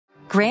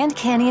Grand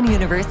Canyon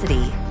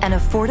University, an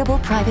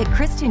affordable private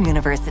Christian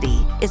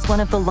university, is one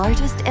of the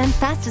largest and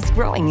fastest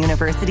growing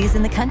universities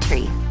in the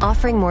country,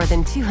 offering more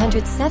than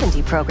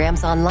 270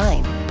 programs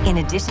online. In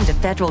addition to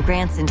federal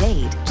grants and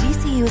aid,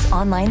 GCU's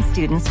online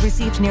students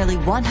received nearly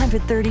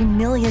 $130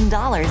 million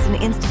in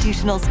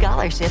institutional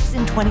scholarships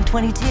in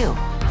 2022.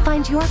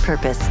 Find your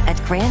purpose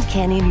at Grand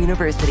Canyon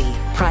University.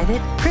 Private,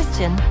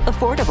 Christian,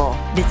 affordable.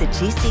 Visit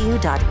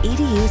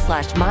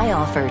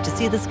gcu.edu/myoffer to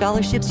see the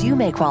scholarships you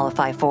may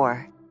qualify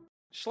for.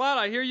 Schlatt,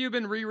 I hear you've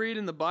been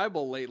rereading the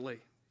Bible lately.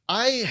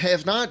 I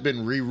have not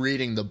been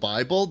rereading the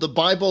Bible. The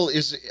Bible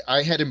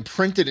I had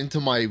imprinted into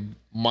my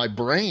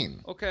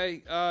brain.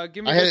 Okay,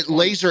 give me. I had it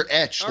laser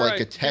etched like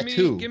a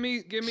tattoo. Give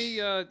me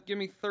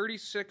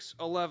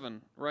 36:11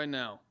 right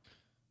now.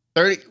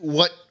 30.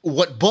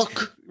 What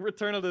book?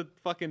 Return of the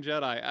fucking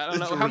Jedi. I don't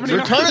know how many.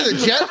 Return of the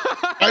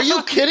Jedi. Are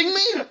you kidding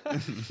me?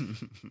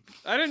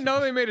 I didn't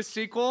know they made a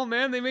sequel,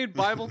 man. They made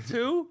Bible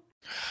 2.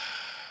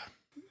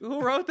 Who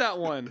wrote that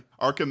one?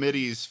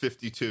 Archimedes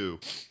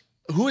 52.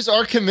 Who is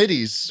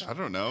Archimedes? I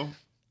don't know.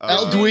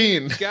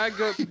 Alduin.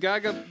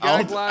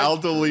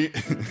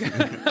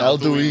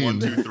 Alduin 1,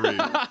 2, 3.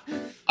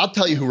 I'll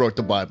tell you who wrote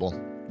the Bible.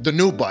 The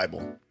new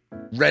Bible.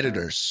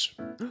 Redditors.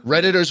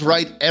 Redditors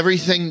write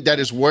everything that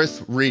is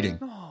worth reading.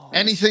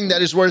 Anything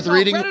that is worth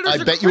reading, I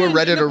bet you a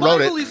Redditor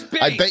wrote it.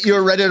 I bet you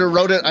a Redditor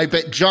wrote it. I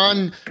bet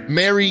John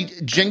Mary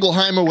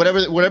Jingleheimer,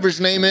 whatever his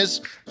name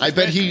is, I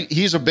bet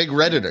he's a big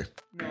Redditor.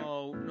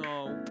 No.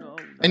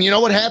 And you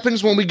know what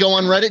happens when we go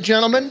on Reddit,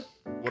 gentlemen?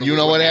 You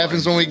know what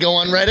happens when we go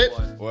on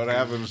Reddit? What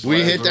happens?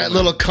 We hit that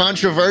little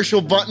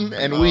controversial button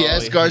and we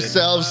ask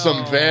ourselves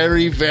some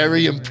very,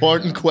 very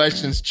important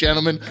questions,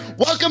 gentlemen.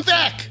 Welcome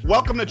back!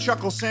 Welcome to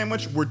Chuckle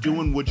Sandwich. We're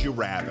doing Would You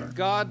Rather.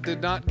 God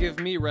did not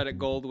give me Reddit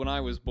gold when I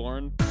was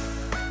born.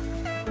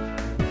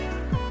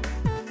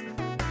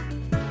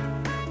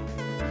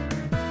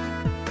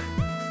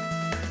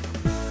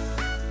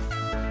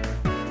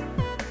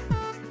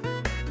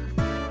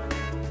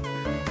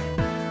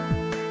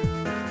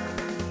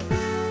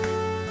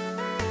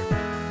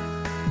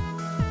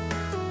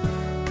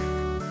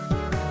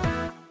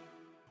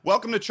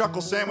 Welcome to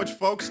Chuckle Sandwich,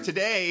 folks.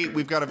 Today,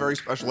 we've got a very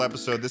special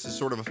episode. This is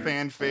sort of a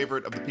fan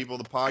favorite of the people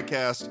of the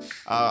podcast.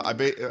 I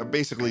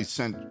basically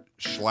sent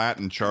Schlatt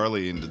and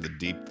Charlie into the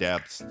deep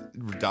depths,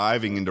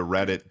 diving into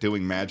Reddit,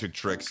 doing magic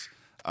tricks,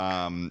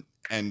 and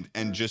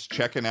just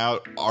checking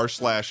out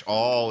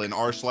r/all and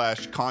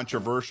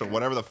r/controversial,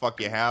 whatever the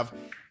fuck you have,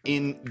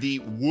 in the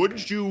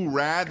Would You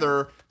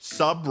Rather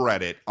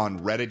subreddit on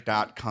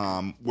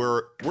reddit.com,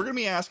 where we're going to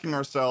be asking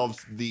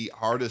ourselves the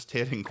hardest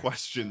hitting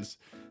questions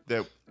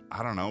that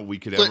I don't know we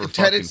could ever Ted,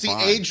 fucking it's the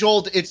find. age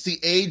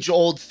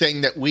old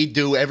thing that we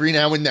do every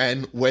now and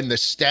then when the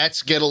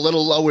stats get a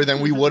little lower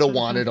than we would have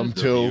wanted them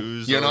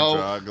to.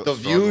 The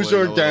views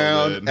are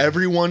down.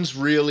 Everyone's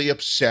really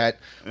upset.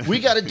 We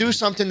got to do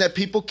something that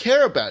people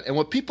care about. And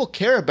what people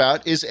care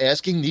about is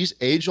asking these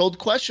age old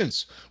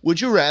questions. Would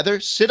you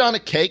rather sit on a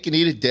cake and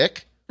eat a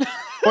dick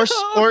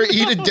or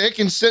eat a dick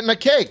and sit in a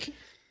cake?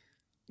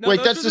 No,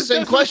 wait, that's the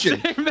same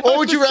question. Or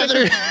would you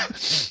rather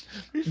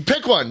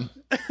pick one?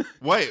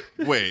 Wait.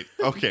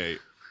 Okay.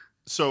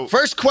 So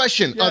first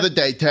question of the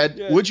day, Ted.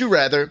 Yeah. Would you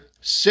rather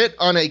sit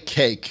on a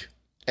cake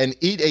and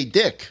eat a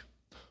dick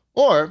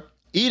or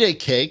eat a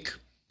cake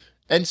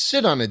and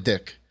sit on a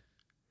dick?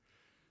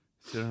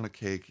 Sit on a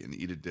cake and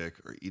eat a dick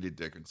or eat a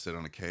dick and sit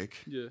on a cake?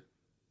 Yeah.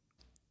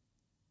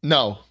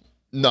 No.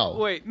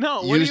 Wait,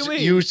 no. What do you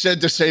mean? You said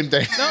the same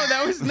thing. No,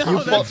 that was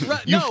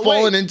You've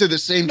fallen into the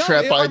same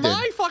trap I did. Are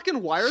my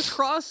fucking wires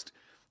crossed?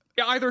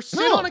 Either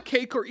sit on a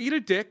cake or eat a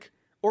dick.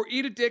 Or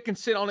eat a dick and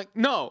sit on it.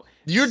 No.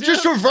 You're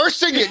just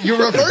reversing it.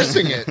 You're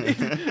reversing it.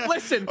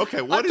 Listen.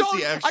 Okay, what is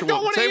the actual... I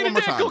don't want to eat a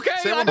dick, okay?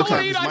 I don't want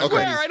to eat, I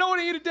swear. I don't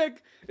want to eat a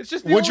dick. It's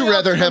just Would you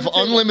rather have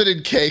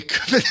unlimited cake?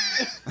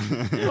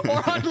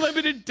 Or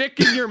unlimited dick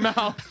in your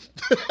mouth?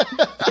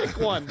 Pick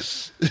one.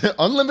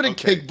 Unlimited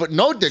cake, but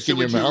no dick in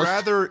your mouth. Would you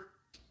rather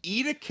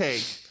eat a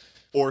cake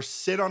or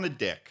sit on a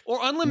dick? Or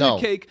unlimited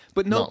cake,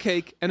 but no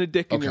cake and a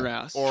dick in your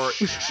ass. Or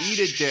eat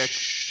a dick...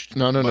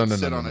 No.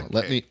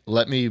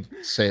 Let me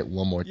say it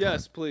one more time.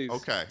 Yes, please.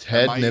 Okay.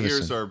 Ted my Nivison.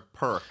 ears are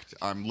perked.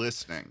 I'm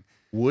listening.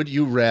 Would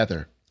you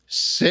rather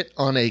sit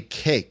on a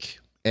cake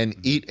and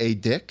eat a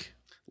dick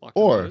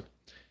or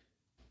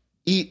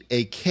eat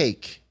a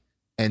cake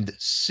and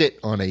sit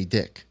on a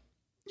dick?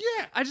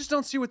 Yeah. I just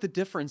don't see what the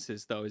difference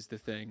is, though, is the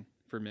thing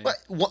for me. But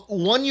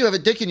one, you have a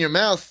dick in your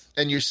mouth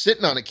and you're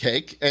sitting on a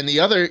cake, and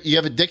the other, you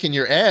have a dick in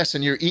your ass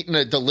and you're eating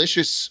a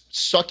delicious,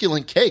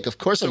 succulent cake. Of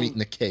course I'm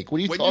eating a cake. What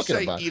are you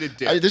talking about? Eat a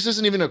dick, this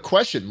isn't even a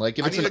question. Like,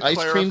 if it's an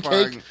ice cream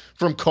cake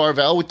from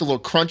Carvel with the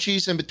little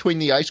crunchies in between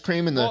the ice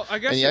cream and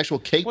the actual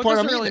cake part, it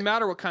doesn't really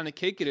matter what kind of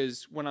cake it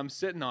is when I'm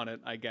sitting on it,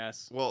 I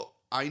guess. Well,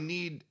 I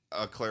need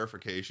a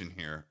clarification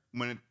here.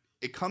 When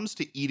it comes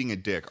to eating a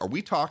dick, are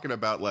we talking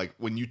about like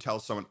when you tell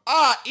someone,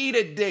 eat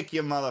a dick,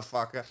 you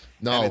motherfucker?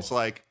 No. And it's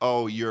like,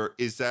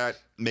 is that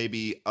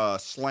maybe a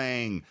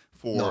slang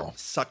for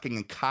sucking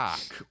a cock?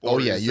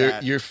 Or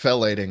you're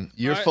fellating.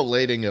 You're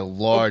filleting a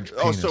large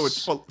penis. So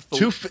it's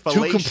to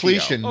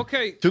completion.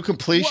 Okay. To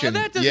completion.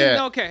 Well, that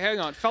doesn't, okay, hang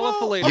on.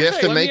 Fellatio. You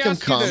have to make him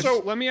come.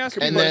 Let me ask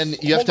you and this. then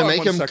you have to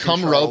make him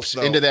cum ropes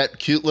into that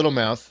cute little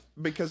mouth.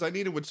 Because I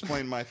need to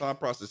explain my thought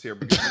process here.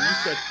 Because when you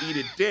said eat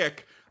a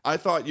dick, I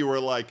thought you were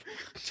like,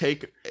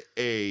 take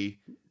a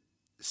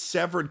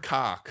severed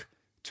cock,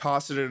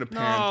 toss it in a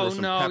pan, throw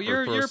some pepper,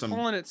 you're some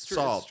pulling at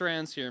salt.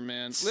 strands here,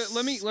 man.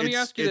 Let me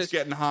ask you this. It's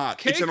getting hot.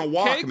 Cake, it's in a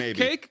wok, cake, maybe.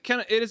 Cake?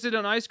 Is it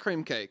an ice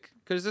cream cake?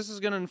 Because this is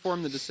going to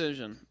inform the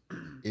decision.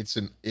 It's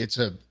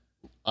a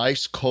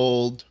ice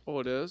cold. Oh,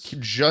 it is?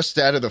 Just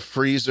out of the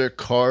freezer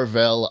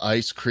Carvel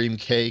ice cream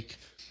cake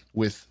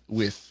with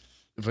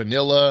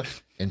vanilla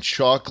and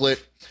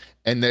chocolate.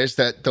 And there's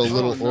the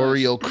little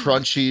Oreo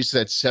crunchies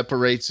that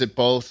separates it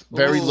both.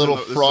 Very little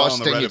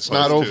frosting. It's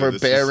not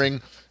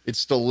overbearing.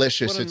 It's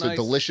delicious. It's a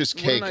delicious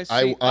cake.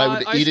 I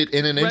would eat it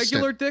in an instant.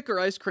 Regular dick or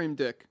ice cream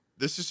dick?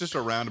 This is just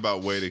a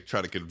roundabout way to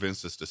try to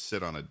convince us to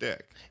sit on a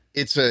dick.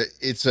 It's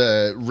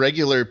a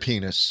regular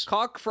penis.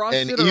 Cock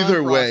frosted and or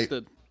either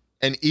unfrosted?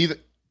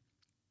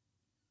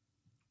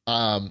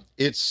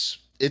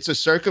 It's a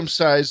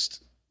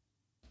circumcised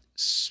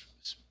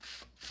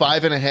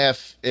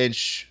 5.5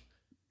 inch.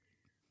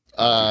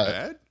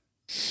 Bad?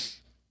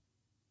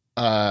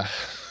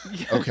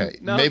 Okay,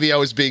 no. Maybe I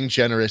was being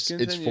generous.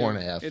 Continue. It's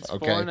 4.5. It's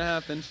okay,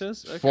 4.5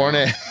 inches. Okay.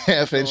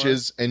 4.5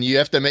 inches, and you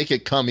have to make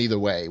it come either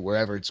way,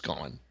 wherever it's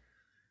going.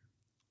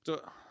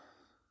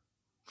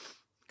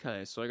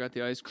 Okay, so I got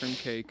the ice cream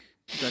cake.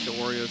 You got the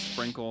Oreo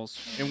sprinkles.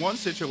 In one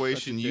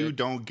situation, you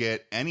don't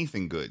get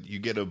anything good. You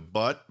get a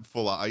butt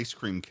full of ice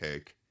cream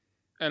cake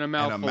and a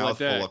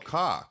mouthful of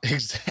cock.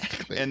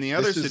 Exactly. And the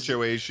other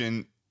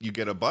situation, you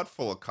get a butt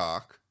full of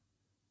cock,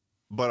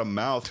 but a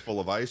mouth full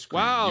of ice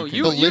cream. Wow,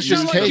 you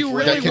delicious cake you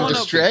really that can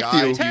distract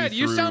you. Ted,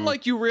 you sound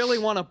like you really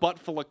want a butt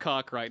full of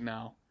cock right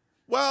now.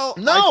 Well,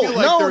 I feel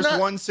like there's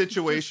one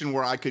situation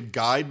where I could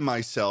guide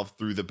myself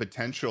through the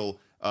potential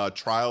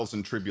trials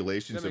and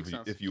tribulations,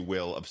 if you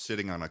will, of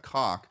sitting on a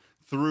cock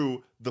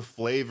through the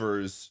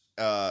flavors,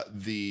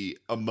 the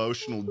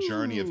emotional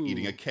journey of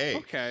eating a cake.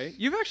 Okay,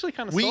 you've actually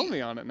kind of sold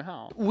me on it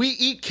now. We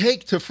eat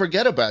cake to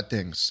forget about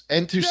things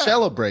and to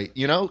celebrate.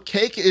 You know,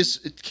 cake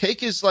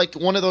is like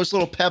one of those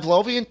little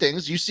Pavlovian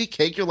things. You see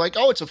cake, you're like,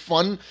 oh,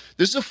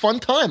 this is a fun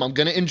time. I'm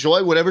going to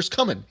enjoy whatever's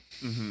coming.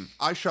 Mm-hmm.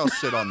 I shall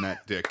sit on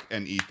that dick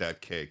and eat that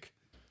cake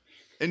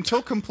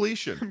until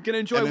completion. I'm going to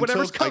enjoy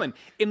whatever's coming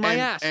in my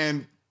ass.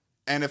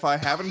 And if I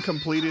haven't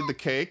completed the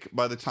cake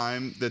by the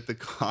time that the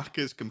cock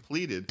is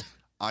completed,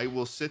 I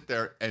will sit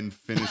there and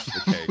finish the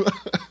cake.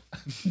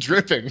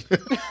 Dripping.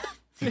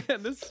 Yeah,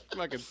 this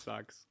fucking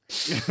sucks.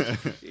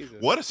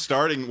 What a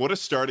starting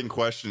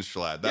question,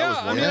 Schlatt. That was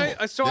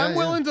wonderful. I'm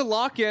willing to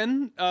lock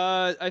in.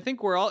 I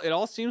think it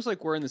all seems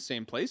like we're in the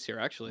same place here,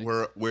 actually.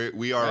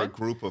 We are a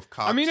group of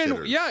cock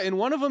sitters. In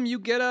one of them you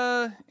get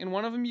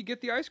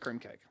the ice cream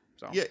cake.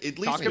 So yeah, at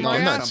least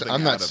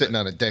I'm not sitting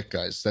on a dick,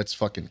 guys. That's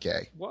fucking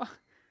gay. What?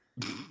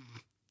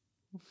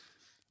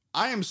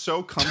 I am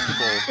so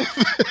comfortable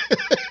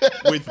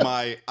with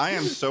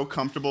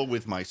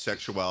my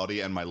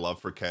sexuality and my love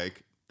for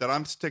cake that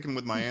I'm sticking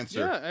with my answer.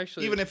 Yeah,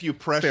 actually. Even if you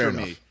pressure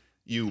me,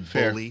 you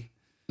bully.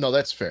 No,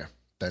 that's fair.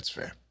 That's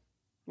fair.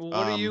 Well,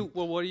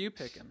 what are you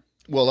picking?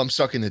 Well, I'm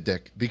sucking the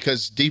dick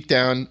because deep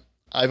down,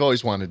 I've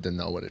always wanted to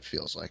know what it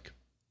feels like.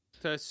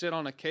 To sit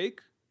on a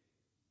cake?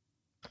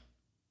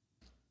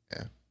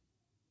 Yeah.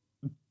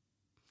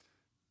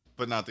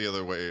 But not the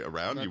other way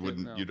around.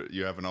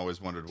 You haven't always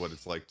wondered what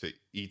it's like to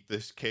eat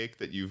this cake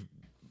that you've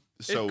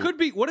so it could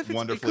be. What if it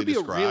could be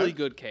described? A really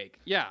good cake?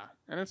 Yeah,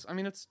 and it's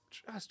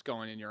just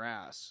going in your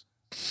ass.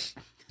 He's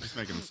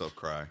making himself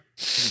cry.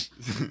 He's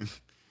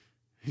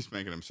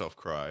making himself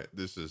cry.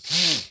 This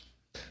is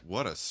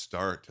what a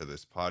start to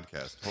this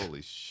podcast.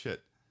 Holy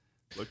shit!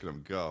 Look at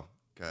him go.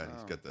 God,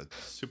 he's got the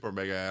super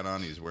mega hat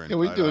on. He's wearing. Can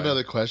we do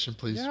another question,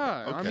 please?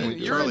 Yeah, okay. I mean,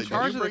 you're Charlie, in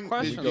charge of the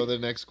question. Can you go to the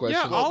next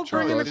question? Yeah, I'll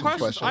bring in the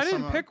questions. questions. I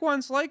didn't pick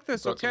ones like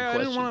this. Okay, I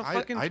didn't want to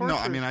fucking. I know.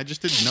 I mean, I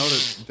just didn't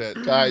notice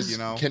that. Guys,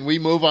 can we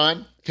move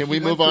on? Can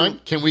we move on?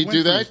 Can we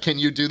do that? Can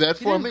you do that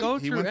for me?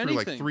 He went through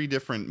like 3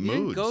 different moods.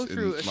 He didn't go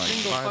through a like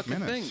single 5 fucking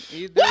minutes.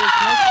 thing. There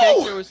was no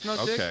cake. There was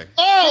no dick. Okay.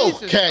 Oh,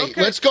 okay.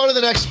 Let's go to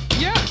the next.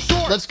 Yeah,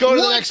 sure. Let's go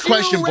to the next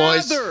question,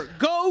 boys. Would you rather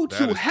go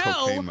to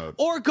hell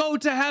or go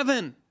to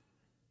heaven?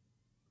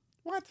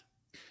 What?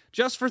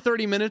 Just for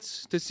 30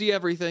 minutes to see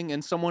everything,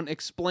 and someone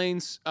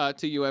explains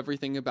to you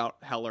everything about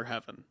hell or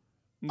heaven.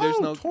 There's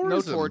no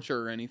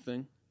torture or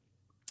anything.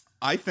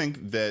 I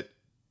think that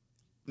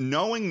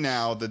knowing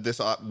now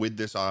that with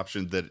this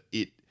option that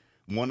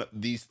one of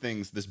these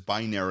things, this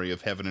binary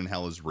of heaven and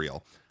hell is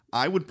real,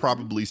 I would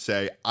probably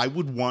say I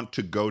would want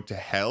to go to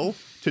hell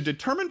to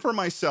determine for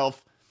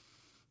myself,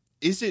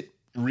 is it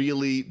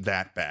really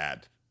that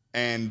bad?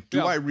 And do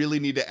I really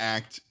need to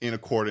act in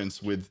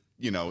accordance with,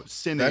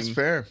 sinning? That's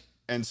fair.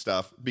 And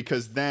stuff,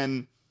 because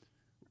then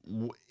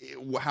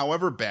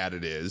however bad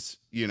it is,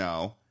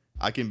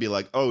 I can be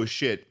like, oh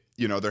shit,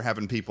 they're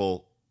having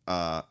people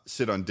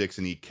sit on dicks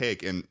and eat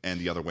cake, and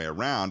the other way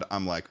around,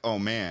 I'm like, oh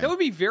man,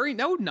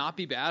 that would not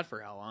be bad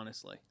for hell,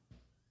 honestly.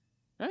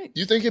 Right?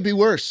 You think it'd be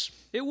worse?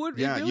 It would.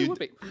 Yeah, it really would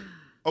be.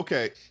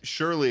 Okay,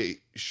 surely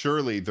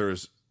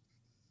there's.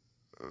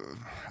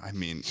 I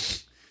mean,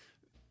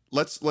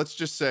 let's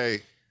just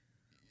say,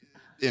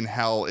 in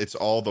hell, it's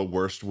all the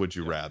worst would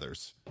you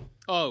rathers.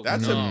 Oh,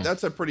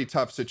 that's a pretty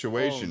tough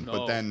situation. Oh, no.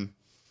 But then,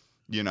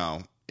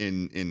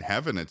 in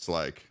heaven, it's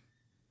like.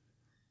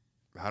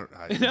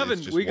 In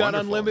heaven, we got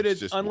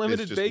unlimited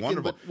bacon.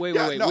 Wonderful. But wait.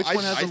 Which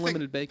one has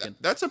unlimited bacon?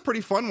 That's a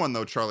pretty fun one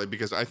though, Charlie,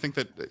 because I think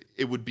that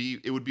it would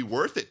be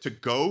worth it to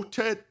go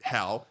to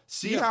hell,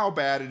 see how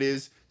bad it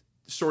is,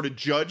 sort of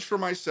judge for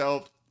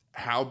myself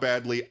how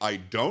badly I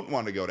don't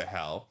want to go to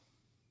hell,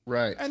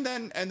 right? And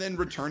then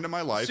return to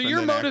my life. So and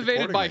you're then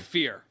motivated by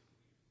fear.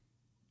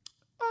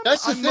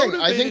 That's the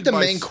thing. I think the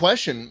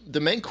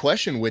main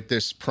question with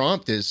this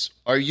prompt is: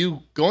 are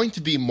you going to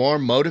be more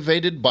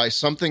motivated by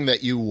something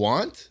that you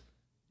want?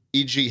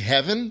 E.g.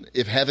 heaven,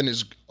 if heaven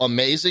is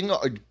amazing,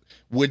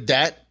 would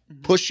that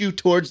push you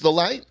towards the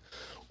light?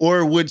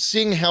 Or would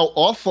seeing how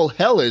awful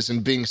hell is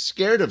and being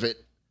scared of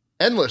it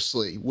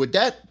endlessly, would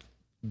that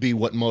be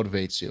what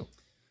motivates you?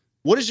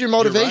 What is your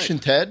motivation,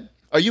 right. Ted?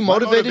 Are you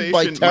motivated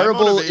by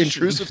terrible,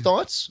 intrusive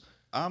thoughts?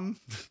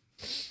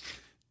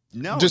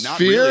 No, does not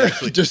fear, really,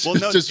 actually.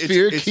 Does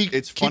fear keep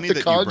funny the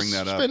that cogs you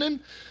bring that spinning?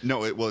 up.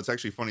 No, it's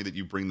actually funny that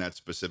you bring that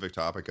specific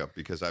topic up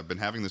because I've been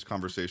having this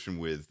conversation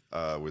with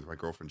my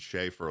girlfriend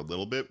Shay for a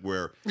little bit,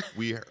 where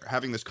we are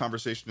having this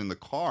conversation in the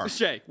car.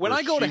 Shay, when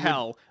I go to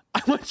hell,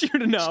 I want you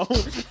to know.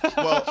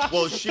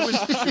 well, she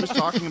was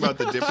talking about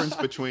the difference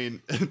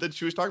between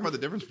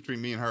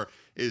me and her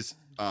is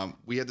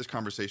we had this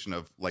conversation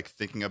of like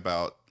thinking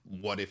about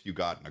what if you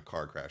got in a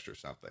car crash or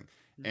something.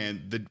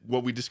 And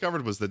what we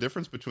discovered was the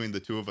difference between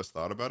the two of us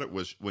thought about it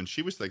was when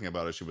she was thinking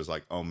about it, she was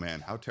like, oh man,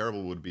 how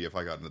terrible would it be if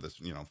I got into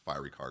this,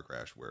 fiery car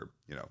crash where,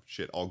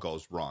 shit all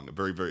goes wrong. A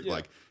very, very,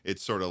 like,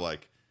 it's sort of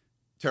like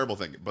terrible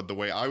thing. But the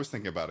way I was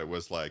thinking about it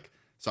was like,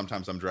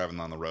 sometimes I'm driving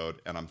on the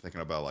road and I'm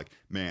thinking about like,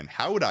 man,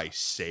 how would I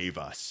save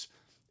us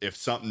if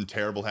something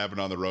terrible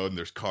happened on the road and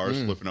there's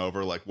cars flipping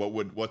over? Like,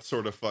 what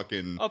sort of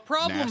fucking a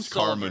problem NASCAR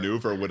solver.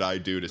 maneuver would I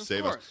do to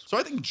save us? So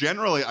I think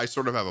generally I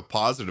sort of have a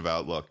positive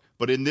outlook.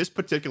 But in this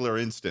particular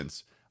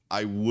instance,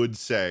 I would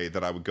say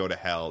that I would go to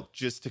hell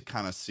just to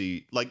kind of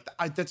see, like,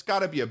 that's got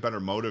to be a better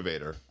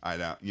motivator.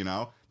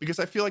 Because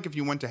I feel like if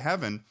you went to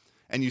heaven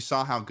and you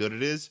saw how good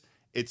it is,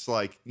 it's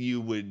like you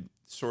would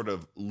sort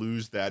of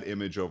lose that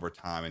image over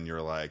time, and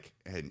you're like,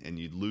 and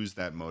you'd lose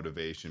that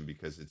motivation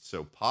because it's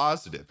so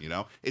positive.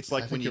 It's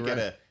like when you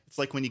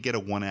get a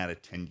 1 out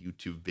of 10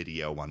 YouTube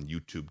video on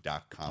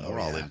YouTube.com. We're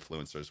all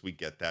influencers. We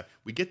get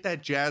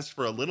that jazz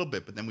for a little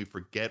bit, but then we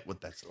forget what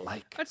that's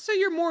like. I'd say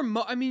you're more.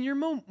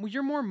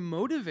 You're more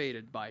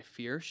motivated by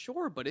fear,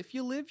 sure. But if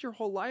you live your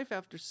whole life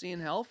after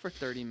seeing hell for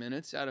 30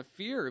 minutes out of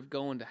fear of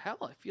going to hell,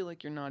 I feel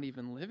like you're not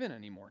even living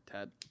anymore,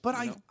 Ted. But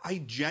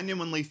I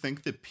genuinely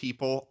think that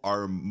people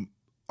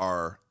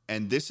are,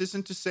 and this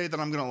isn't to say that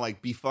I'm gonna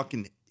like be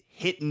fucking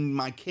hitting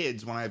my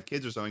kids when I have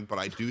kids or something, but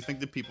I do think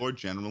that people are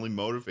generally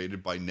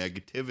motivated by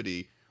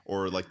negativity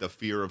or like the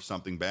fear of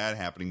something bad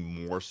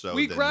happening more so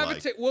we than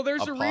gravitate. Well,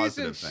 there's a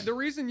reason. Thing. The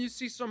reason you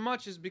see so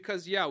much is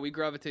because we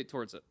gravitate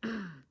towards it.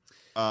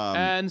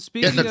 And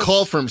speaking getting a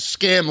call from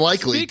Scam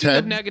Likely, speaking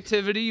Ted. of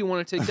negativity, you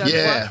want to take that?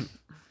 Yeah.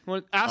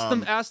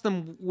 Ask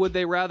them. Would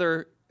they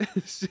rather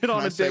sit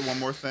on a dick? Can I say one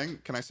more thing?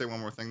 Can I say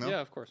one more thing though?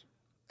 Yeah, of course.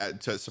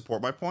 To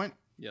support my point.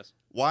 Yes.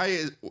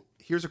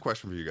 Here's a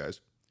question for you guys.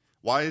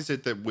 Why is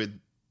it that with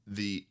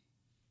the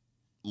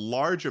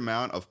large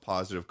amount of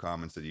positive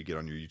comments that you get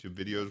on your YouTube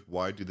videos,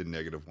 why do the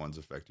negative ones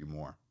affect you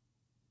more?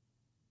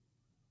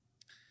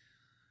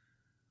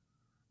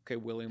 Okay,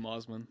 William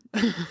Osman.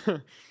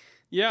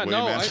 Yeah, William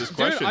no, answers this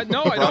question. I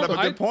brought up a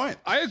good point.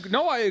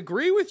 I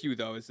agree with you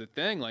though. Is the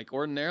thing like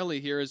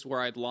ordinarily here is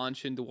where I'd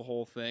launch into a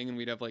whole thing and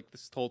we'd have like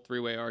this whole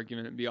 3-way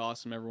argument. It'd be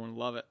awesome. Everyone would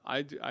love it.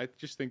 I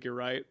just think you're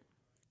right.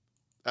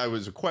 That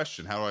was a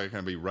question. How do I kind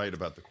of be right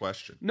about the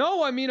question?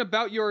 No, I mean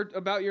about your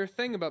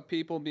thing about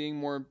people being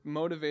more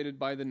motivated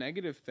by the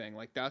negative thing.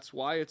 Like that's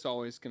why it's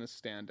always going to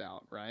stand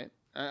out, right?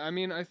 I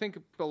mean, I think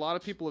a lot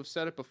of people have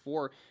said it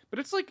before, but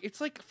it's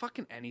like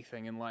fucking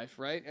anything in life,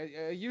 right?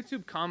 A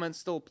YouTube comment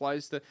still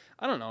applies to,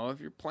 I don't know, if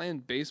you're playing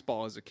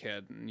baseball as a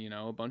kid and,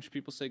 a bunch of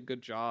people say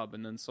good job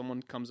and then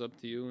someone comes up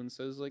to you and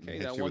says like, hey,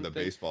 that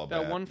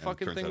one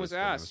fucking thing was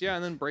ass. Yeah,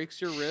 and then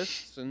breaks your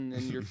wrists and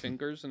your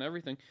fingers and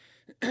everything.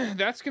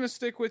 That's going to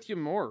stick with you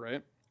more,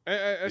 right?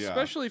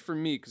 Especially for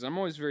me, because I'm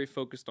always very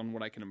focused on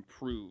what I can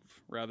improve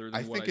rather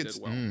than what I did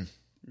well.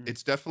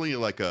 It's definitely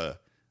like a,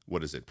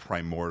 what is it,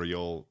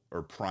 primordial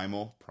or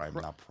primal?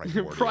 Not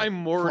primordial.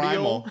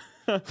 Primordial.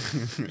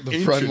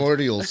 The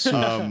primordials.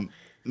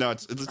 No,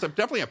 it's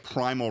definitely a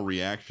primal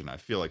reaction. I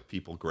feel like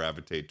people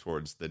gravitate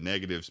towards the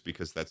negatives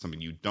because that's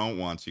something you don't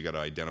want, so you got to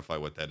identify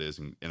what that is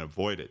and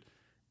avoid it.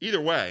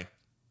 Either way,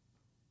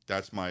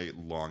 That's my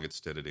long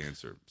extended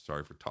answer.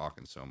 Sorry for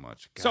talking so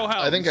much. God. So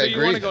hell. I think so I you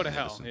agree. want to go to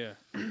hell? Yeah.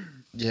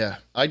 Yeah,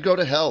 I'd go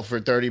to hell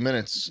for 30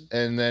 minutes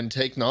and then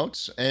take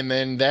notes, and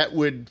then that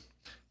would,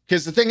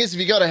 because the thing is, if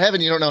you go to heaven,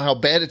 you don't know how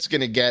bad it's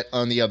going to get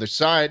on the other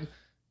side.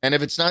 And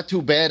if it's not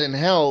too bad in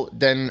hell,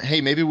 then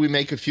hey, maybe we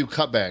make a few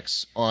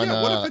cutbacks on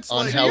what if it's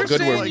on like- how You're good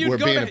saying we're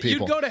being to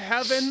people. You'd go to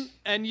heaven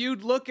and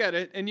you'd look at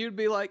it and you'd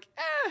be like,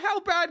 how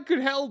bad could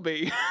hell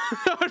be?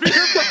 That would be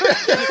your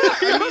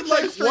first- I mean,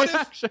 like, first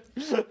reaction.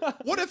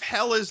 what if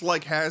hell is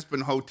like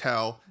Has-Been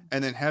Hotel,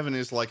 and then heaven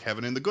is like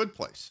heaven in the good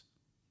place?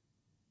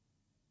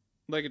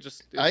 Like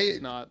it's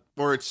not.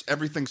 Or it's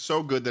everything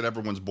so good that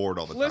everyone's bored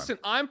all the time. Listen,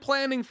 I'm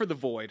planning for the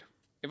void.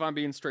 If I'm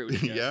being straight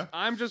with you guys. Yeah?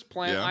 I'm just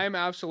planning. Yeah. I am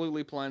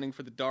absolutely planning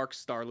for the dark,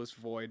 starless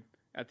void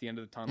at the end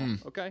of the tunnel.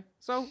 Okay,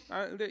 so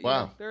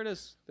Wow. there it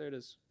is. There it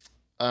is.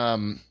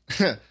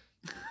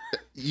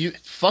 You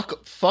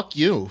fuck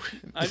you,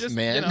 I just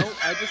man.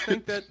 I just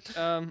think that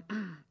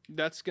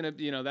that's gonna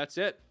that's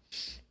it.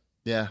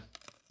 Yeah.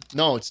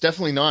 No, it's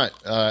definitely not.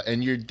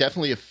 And you're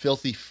definitely a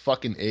filthy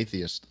fucking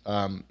atheist.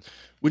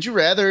 Would you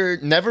rather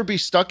never be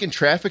stuck in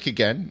traffic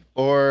again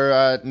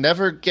or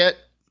never get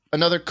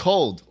another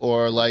cold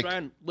or like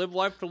Man, live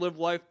life to live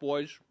life,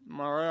 boys.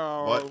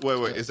 What?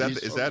 Wait. Is that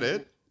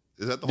it?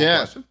 Is that the whole yeah,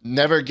 question?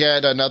 never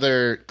get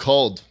another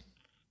cold.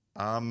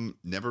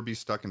 Never be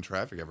stuck in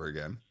traffic ever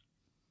again.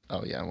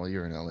 Oh yeah, well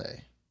you're in LA.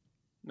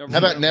 Never, How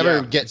about never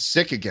Yeah. get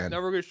sick again?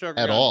 never get sick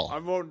at again. all? I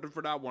voted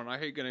for that one. I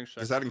hate getting sick.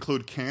 Does that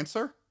include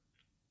cancer?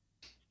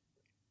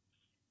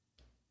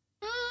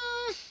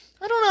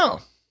 I don't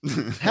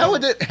know. How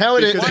would it? How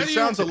would it? Because it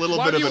sounds a little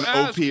bit of an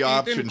OP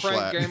option, Crank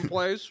Schlatt.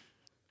 gameplays.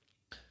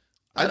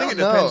 I think it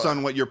don't depends know.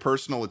 on what your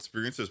personal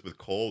experience is with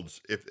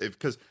colds. If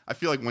because I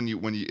feel like when you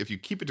if you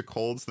keep it to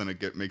colds, then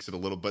it makes it a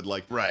little bit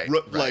like Right.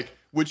 Like,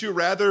 would you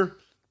rather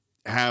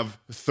have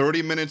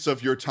 30 minutes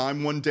of your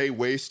time one day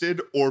wasted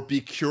or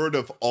be cured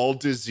of all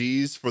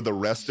disease for the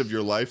rest of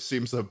your life?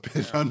 Seems a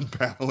bit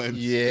unbalanced.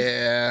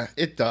 Yeah,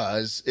 it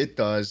does. It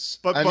does.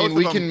 But I both mean, of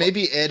we them- can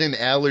maybe add in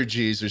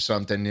allergies or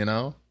something.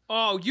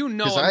 Oh, 'Cause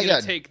I'm I gonna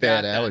got take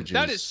bad that. then. allergies.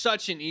 That is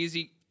such an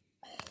easy.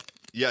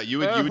 Yeah, you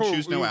would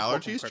choose no you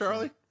allergies, fucking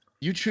Charlie?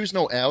 You choose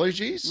no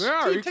allergies? Yeah,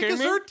 are you Take a kidding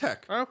me? Zyrtec.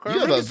 Okay. You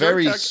have Take a a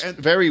very, Zyrtec and-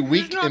 very It's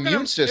weak not gonna-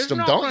 immune it's system,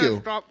 not don't gonna you?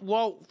 Stop.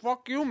 Well,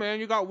 fuck you, man.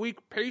 You got weak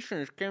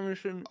patience. Can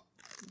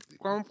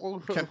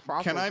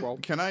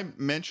I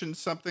mention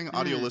something?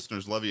 Audio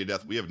listeners love you to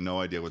death. We have no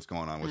idea what's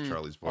going on with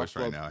Charlie's voice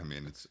right now. I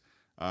mean, it's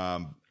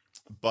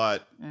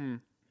but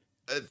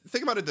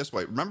think about it this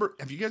way. Remember,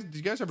 did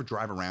you guys ever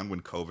drive around when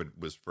COVID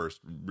was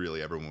first?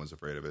 Really, everyone was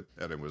afraid of it,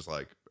 and it was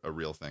like a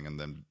real thing. And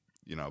then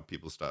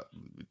people stopped.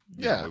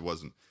 Yeah. It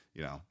wasn't.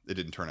 It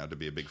didn't turn out to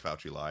be a big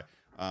Fauci lie.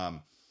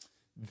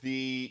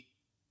 The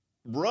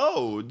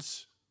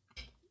roads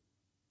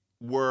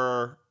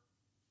were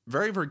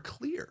very, very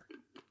clear.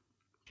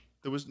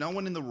 There was no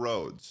one in the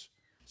roads.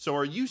 So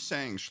are you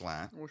saying,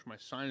 Schlatt, I wish my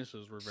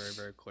sinuses were very,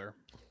 very clear.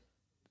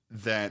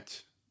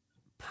 that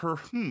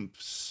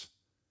perhaps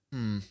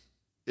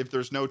if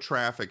there's no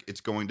traffic,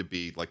 it's going to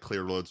be like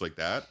clear roads like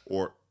that?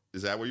 Or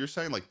is that what you're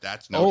saying? Like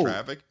that's no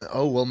traffic?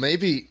 Oh, well,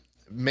 maybe,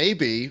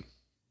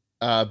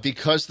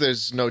 because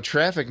there's no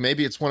traffic,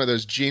 maybe it's one of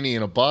those genie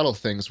in a bottle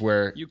things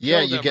where, You yeah,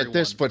 killed you get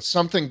this, everyone. but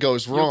something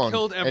goes wrong.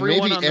 killed and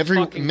everyone maybe on the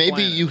fucking maybe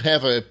planet.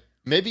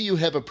 you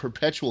have a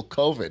perpetual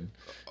COVID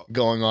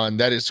going on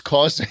that is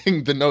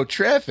causing the no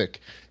traffic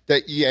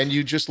and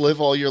you just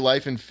live all your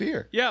life in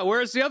fear. Yeah,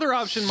 whereas the other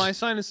option, my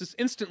sinus is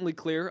instantly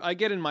clear. I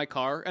get in my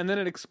car and then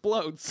it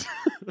explodes.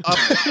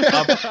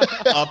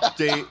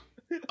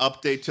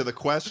 Update to the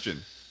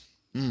question.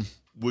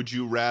 Would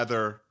you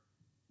rather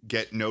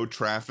get no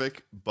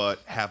traffic but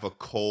have a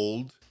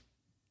cold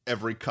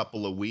every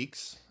couple of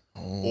weeks?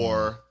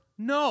 Or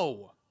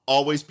No.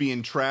 always be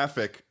in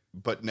traffic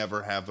but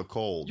never have a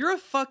cold? You're a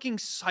fucking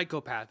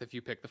psychopath if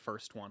you pick the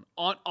first one.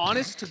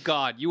 Honest to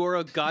God, you are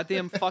a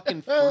goddamn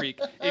fucking freak.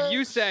 If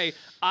you say,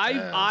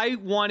 I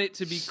want it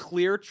to be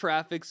clear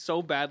traffic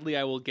so badly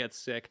I will get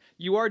sick,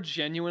 you are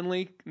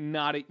genuinely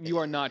you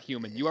are not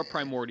human. You are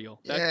primordial.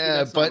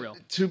 That's but not real.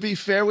 to be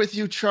fair with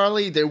you,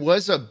 Charlie, there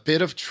was a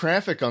bit of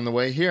traffic on the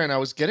way here, and I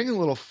was getting a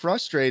little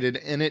frustrated,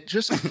 and it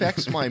just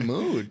affects my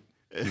mood.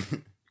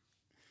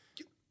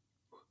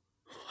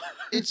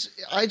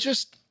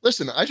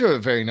 Listen, I drive a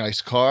very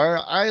nice car.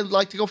 I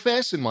like to go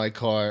fast in my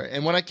car,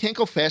 and when I can't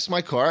go fast in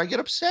my car, I get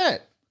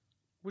upset.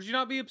 Would you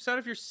not be upset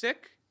if you're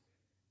sick?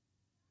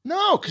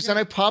 No, because then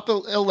I pop a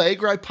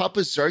Allegra, I pop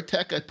a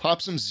Zyrtec, I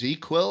pop some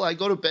Z-Quil, I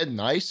go to bed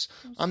nice.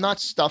 I'm not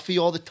stuffy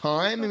all the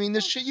time. I mean,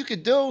 there's shit you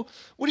could do.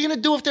 What are you going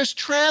to do if there's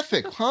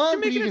traffic, huh? You're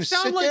making you it can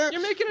sound sit like- there,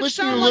 you're making it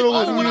listen to sound your like,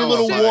 little, when your I'm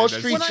little sick- Wall when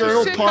Street I'm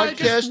Journal sick, I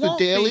just podcast, the won't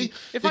be. Daily,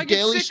 If the I get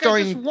Daily sick, I just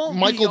starring won't be.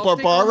 Michael I'll take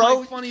one of my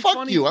Barbaro. funny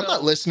Fuck you, I'm pills.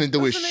 not listening to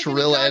his Doesn't make any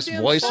shrill-ass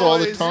goddamn voice all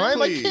the sense.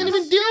 time. I Please. can't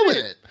even deal with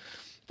it.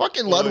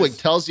 Fucking Ludwig Boys.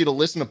 tells you to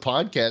listen to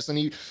podcasts, and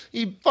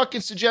he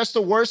fucking suggests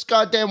the worst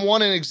goddamn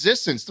one in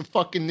existence. The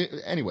fucking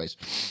anyways,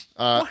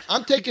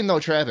 I'm taking no How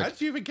traffic.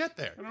 did you even get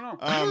there? I don't know.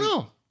 I don't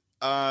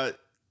know.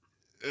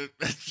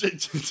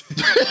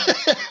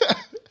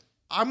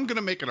 I'm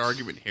gonna make an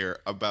argument here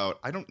about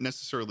I don't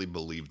necessarily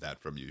believe that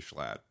from you,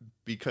 Schlatt,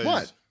 because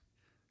What?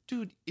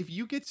 dude, if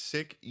you get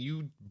sick,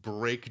 you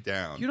break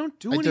down. You don't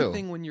do I do.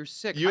 anything when you're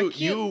sick.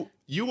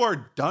 You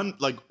are done.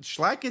 Like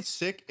Schlatt gets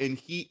sick and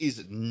he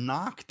is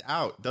knocked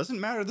out. Doesn't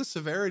matter the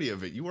severity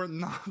of it. You are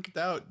knocked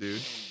out,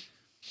 dude.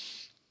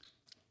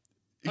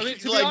 I mean,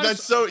 to be like honest,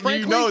 that's so frankly,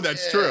 you know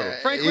that's true.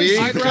 Frankly,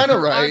 You're I'd kinda rather,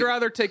 right. I'd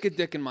rather take a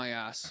dick in my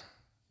ass.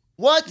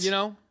 What? You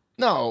know?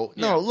 No.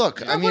 Look,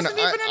 That I mean, wasn't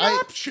even an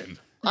option.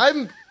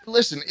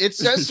 Listen. It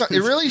says it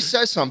really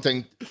says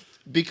something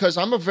because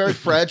I'm a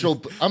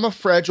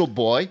fragile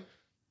boy.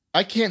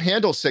 I can't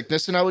handle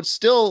sickness, and I would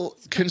still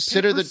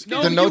consider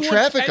the no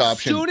traffic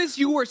option. As soon as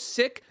you were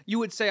sick, you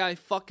would say, "I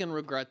fucking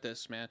regret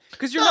this, man,"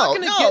 because you're No, not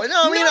going to get.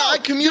 I mean, I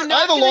commute. you're I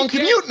have a not long gonna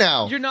commute get-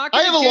 now. You're not. I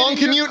have a gonna get long in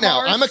your commute now.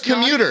 car, I'm a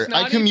commuter. I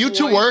snotty commute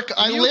to boy, work.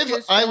 I mucus live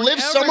going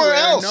somewhere everywhere,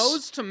 else.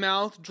 Nose to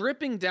mouth,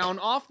 dripping down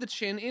off the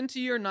chin into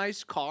your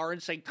nice car,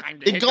 and say, "Time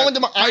to It hit go the, into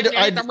my- time to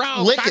I'd hit the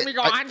road. lick Time it. to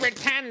go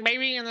 110,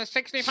 baby, in the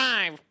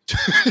 65."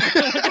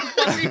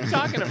 What are you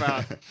talking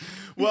about?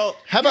 Well,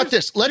 How about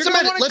this? Let's You're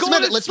gonna amend it. wanna Let's go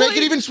amend to it. Let's make it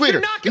sleep. even sweeter.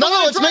 You're not gonna No,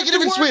 wanna let's make drive it to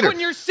even work sweeter. when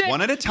you're sick.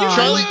 One at a time.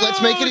 Charlie,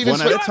 let's make it even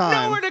One at a You sweeter. have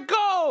time. nowhere to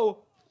go.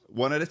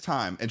 One at a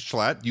time. And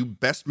Schlatt, you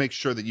best make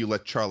sure that you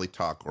let Charlie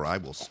talk, or I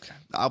will.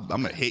 I'm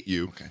going to hate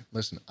you. Okay,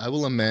 listen. I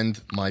will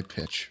amend my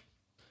pitch.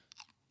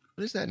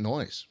 What is that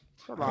noise?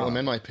 I will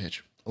amend my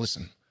pitch.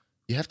 Listen,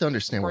 you have to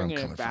understand where I'm Bringing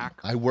it coming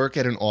back. from. I work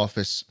at an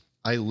office.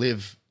 I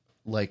live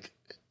like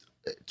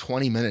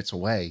 20 minutes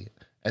away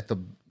at the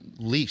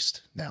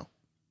least now.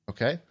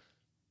 Okay?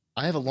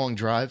 I have a long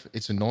drive.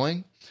 It's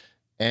annoying.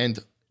 And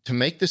to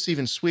make this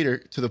even sweeter,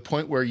 to the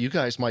point where you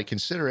guys might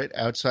consider it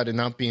outside of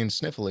not being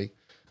sniffly,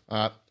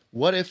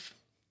 what if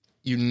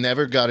you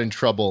never got in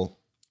trouble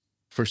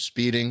for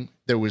speeding?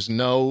 There was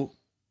no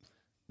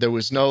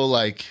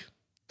like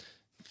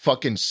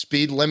fucking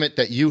speed limit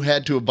that you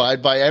had to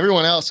abide by.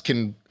 Everyone else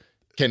can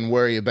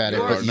worry about it,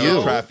 There are but no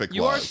you, traffic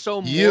You are laws.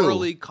 so You.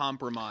 morally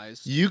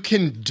compromised. you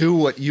can do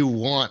what you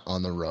want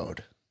on the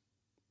road.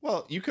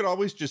 Well, you could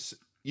always just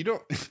you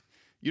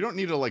don't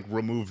need to like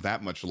remove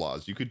that much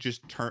laws. You could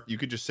just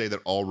say that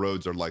all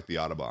roads are like the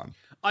Autobahn.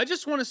 I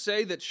just want to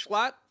say that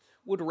Schlatt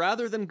would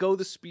rather than go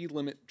the speed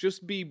limit,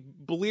 just be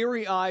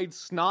bleary-eyed,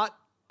 snot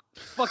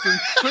fucking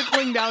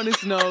trickling down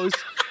his nose,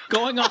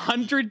 going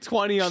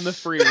 120 on the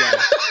freeway.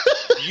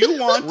 You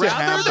want to Rather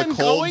have the than cold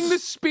going the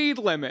speed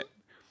limit,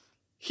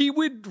 he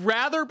would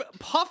rather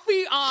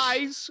puffy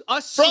eyes, a Bro,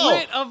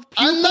 slit of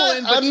pupil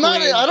in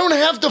between. I don't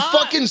have the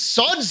fucking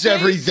suds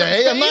every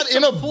day. I'm not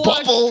in a flush,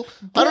 bubble.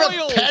 I don't have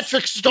boils,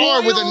 Patrick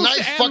Starr with a boils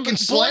knife and- fucking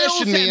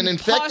slashing me and boils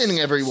infecting pus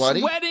everybody.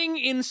 Sweating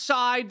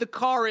inside the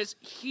car is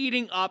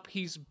heating up.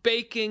 He's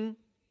baking.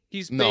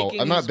 No,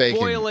 baking. I'm not he's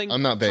baking. Boiling.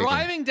 I'm not baking.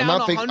 Driving I'm down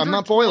not bake- I'm 120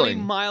 not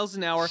boiling. miles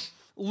an hour, Here's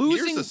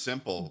losing the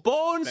simple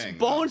bones thing,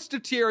 though.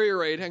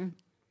 deteriorating.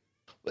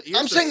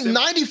 I'm saying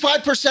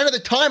 95% of the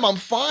time I'm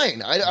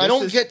fine. I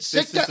don't get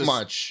sick that a-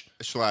 much.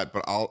 Schlatt,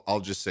 but I'll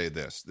just say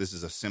this. This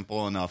is a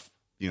simple enough,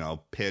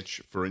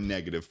 pitch for a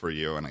negative for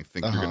you, and I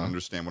think you're going to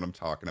understand what I'm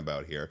talking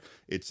about here.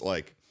 It's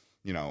like,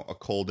 a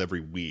cold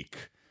every week,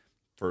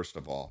 first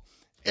of all.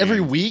 Every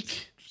And-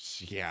 week?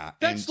 Yeah.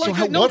 That's and, like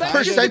So a, no, what that's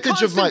just a percentage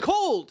of constant my-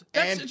 cold.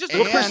 That's And- just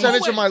and- a What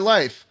percentage of my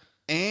life?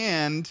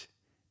 and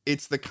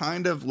it's the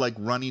kind of like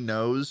runny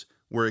nose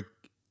where it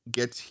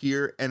gets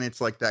here and it's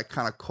like that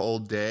kind of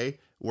cold day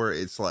where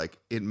it's like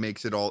it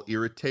makes it all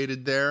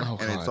irritated there, Oh,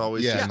 and it's God.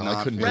 always Yeah, just no, I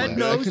not couldn't do feeling that.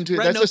 good. I nose, can do-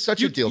 red that's nose.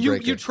 such a deal You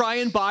breaker. try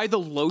and buy the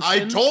lotion. I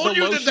told the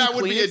you that lotion that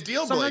would be a cleans.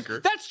 deal Sometimes-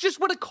 breaker. That's just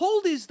what a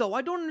cold is, though.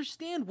 I don't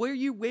understand where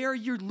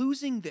you're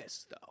losing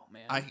this, though,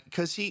 man.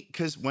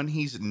 Because when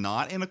he's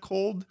not in a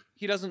cold,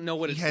 He doesn't know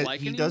what it's like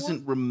he anymore.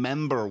 doesn't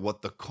remember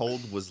what the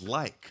cold was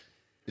like.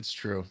 It's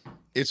true.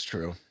 It's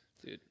true.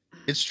 Dude.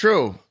 It's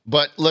true.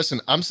 But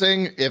listen, I'm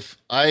saying if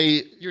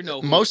You're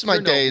no who- most of my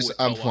you're no days who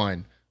I'm with Noah.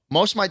 fine.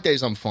 Most of my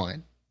days I'm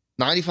fine.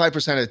 95%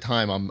 of the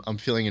time I'm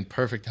feeling in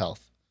perfect health.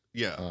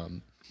 Yeah,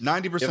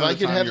 90% if I of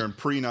the could time have- you're in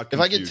pre-nut. If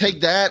I could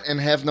take that and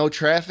have no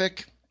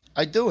traffic,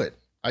 I do it.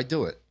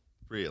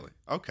 Really,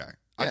 okay.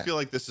 I Yeah. feel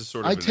like this is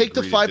sort of. I an take the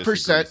agree to disagree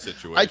 5%.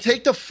 situation. I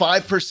take the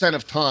 5%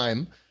 of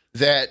time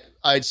that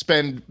I'd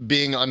spend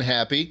being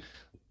unhappy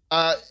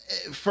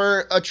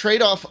for a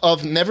trade-off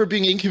of never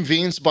being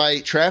inconvenienced by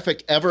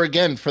traffic ever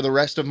again for the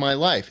rest of my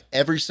life,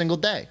 every single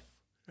day.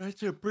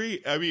 That's a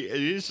pretty. I mean, it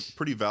is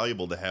pretty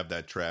valuable to have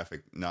that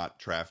not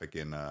traffic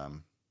in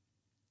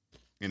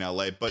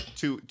LA. But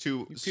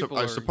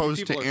I suppose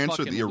to people are answer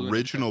fucking the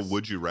original lunatics.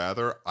 "Would you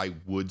rather," I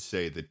would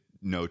say that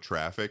no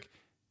traffic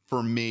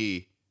for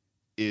me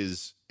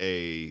is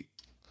a.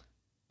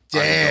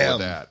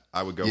 Damn.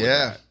 I would go with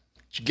Yeah. that.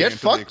 Get Answer the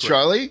fucked, equi-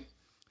 Charlie.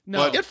 No,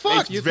 But Get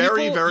fucked. It's You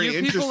very, people- very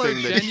you people are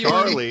interesting that genuine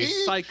Charlie.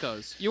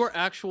 psychos. You are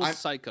actual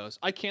psychos.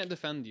 I can't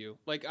defend you.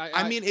 Like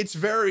I mean, it's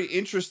very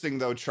interesting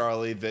though,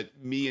 Charlie,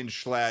 that me and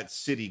Schlatt,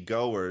 city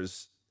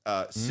goers,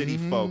 city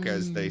folk,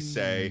 as they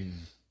say,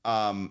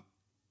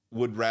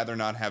 would rather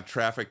not have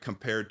traffic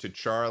compared to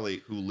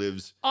Charlie, who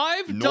lives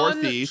I've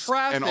northeast done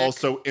traffic. and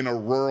also in a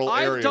rural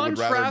area. I've done would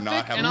rather traffic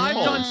not have and I've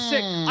done calls.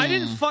 sick. I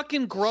didn't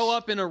fucking grow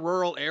up in a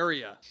rural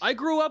area. I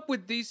grew up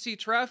with DC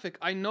traffic.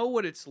 I know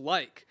what it's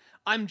like.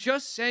 I'm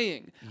just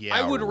saying, Yeah,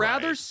 I would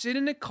rather right. sit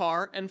in a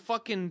car and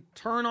fucking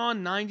turn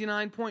on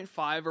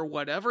 99.5 or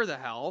whatever the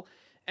hell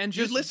and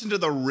You just listen to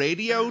the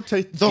radio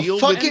to The deal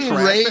with fucking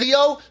traffic?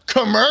 radio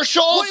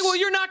commercials. Wait, well,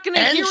 you're not going to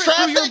and hear it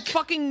through your traffic?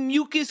 fucking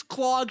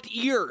mucus-clogged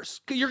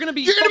ears. You're going to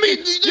be.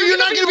 You're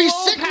not gonna be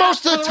sick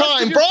most of the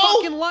time, bro.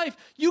 Fucking life.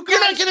 You You're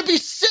guys, not going to be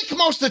sick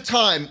most of the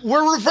time.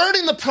 We're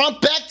reverting the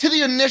prompt back to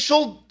the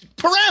initial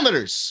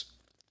parameters.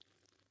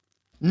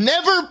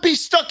 Never be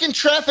stuck in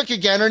traffic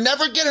again or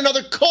never get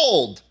another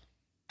cold.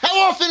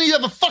 How often do you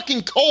have a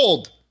fucking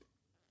cold?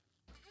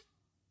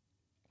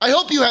 I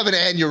hope you have an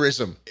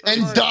aneurysm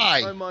and I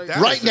die might.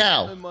 right I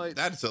now. might.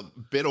 That's a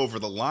bit over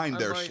the line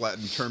there, might. Schlatt,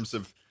 in terms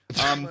of.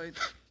 might.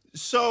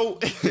 So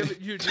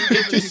You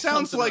it just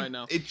sounds like right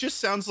now. it just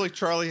sounds like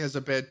Charlie has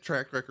a bad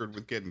track record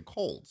with getting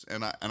colds,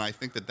 and I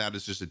think that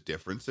is just a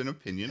difference in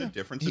opinion, a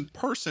difference in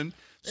person.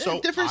 So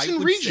difference I in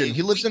would region. say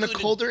He lives we in a could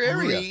colder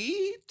area.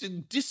 agree to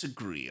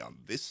disagree on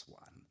this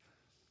one.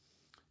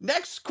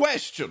 Next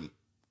question.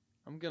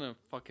 I'm gonna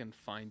fucking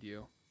find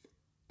you.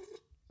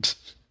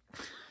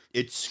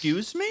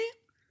 Excuse me?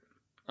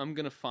 I'm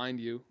gonna find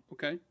you,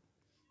 okay?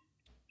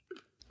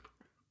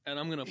 And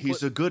I'm gonna He's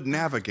put a good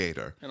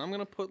navigator. and I'm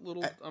gonna put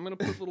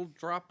little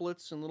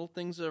droplets and little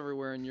things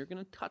everywhere, and you're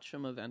gonna touch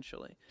them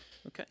eventually,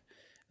 okay?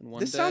 And one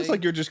This day, sounds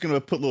like you're just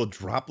gonna put little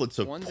droplets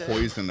of one day-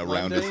 poison one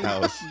around his day,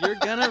 house. You're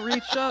gonna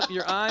reach up.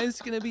 Your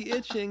eye's gonna be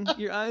itching.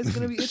 Your eye's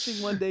gonna be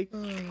itching one day.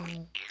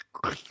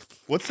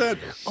 What's that?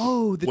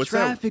 Oh, the What's that?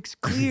 traffic's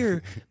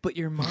clear, but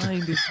your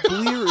mind is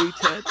bleary,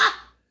 Ted.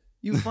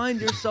 You find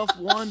yourself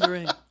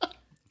wandering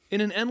in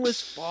an endless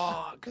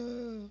fog.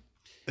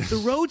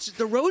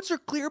 The roads are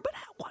clear, but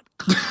at what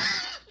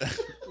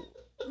cost?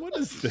 What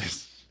is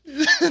this?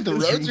 The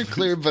roads are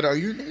clear, but are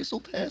your nasal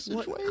What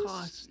passageways?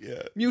 cost?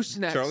 Yeah.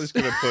 Mucinex. Charlie's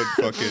gonna put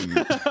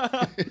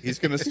fucking. He's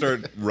gonna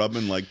start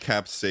rubbing like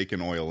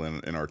capsaicin oil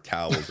in our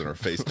towels and our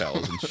face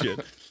towels and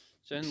shit.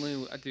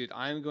 Generally, dude,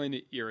 I'm going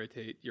to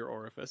irritate your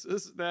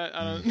orifices. That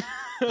I don't.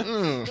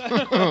 I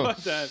don't know about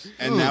that.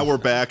 And now we're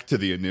back to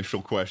the initial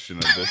question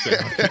of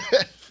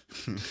this.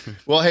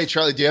 Well, hey,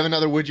 Charlie, do you have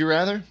another would you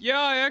rather? Yeah,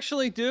 I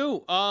actually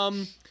do.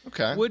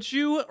 Okay. Would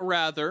you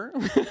rather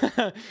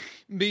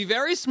be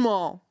very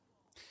small,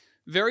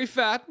 very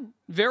fat,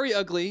 very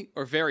ugly,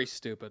 or very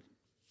stupid?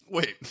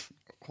 Wait,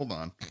 hold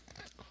on.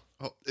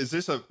 Oh, this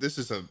is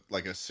a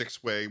like a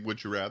 6-way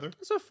would you rather?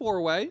 It's a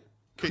 4-way.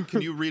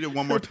 Can you read it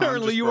one more time?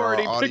 Apparently just you for our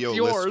already picked audio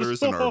yours.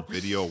 listeners and our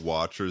video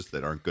watchers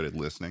that aren't good at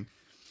listening.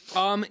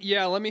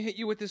 Yeah, let me hit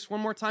you with this one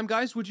more time,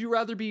 guys. Would you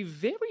rather be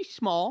very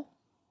small,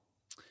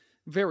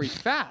 very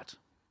fat,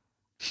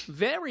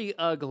 very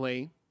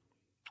ugly,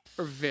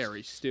 or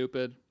very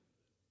stupid?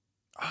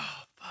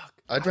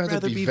 I'd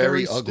rather be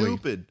very ugly.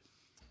 stupid.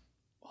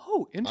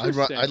 Oh,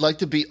 interesting. I'd like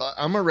to be.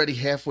 I'm already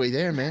halfway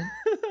there, man.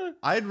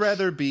 I'd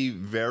rather be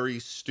very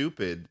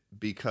stupid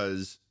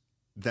because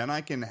then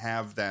I can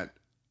have that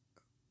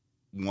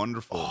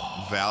wonderful,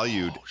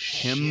 valued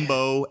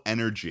himbo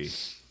energy.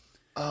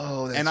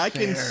 Oh, that's And I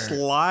can fair.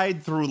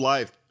 slide through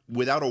life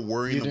without a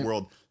worry in the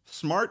world.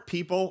 Smart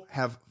people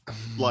have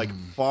like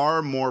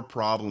far more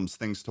problems,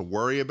 things to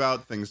worry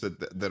about, things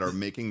that are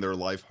making their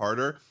life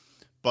harder.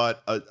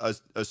 But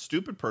a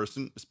stupid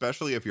person,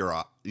 especially if you're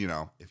a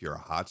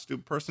hot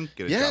stupid person,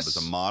 get a job as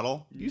a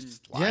model. You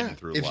sliding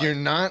through If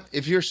life.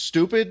 if you're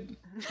stupid,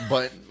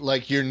 but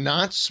like you're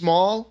not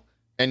small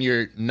and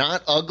you're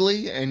not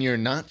ugly and you're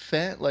not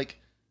fat, like,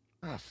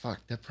 oh fuck,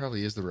 that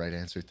probably is the right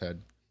answer,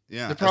 Ted.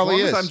 Yeah, It probably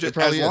is.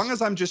 As long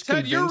as I'm just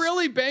Ted, you're convinced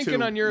really banking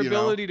to, on your you know-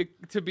 ability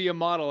to be a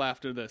model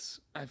after this.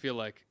 I feel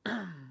like,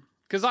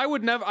 because I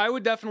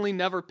would definitely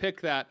never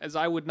pick that, as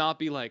I would not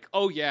be like,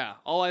 oh yeah,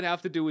 all I'd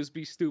have to do is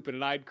be stupid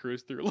and I'd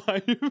cruise through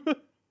life.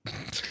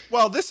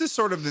 Well, this is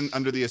sort of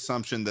under the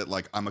assumption that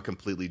like I'm a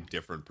completely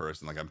different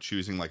person. Like I'm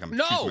choosing choosing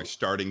my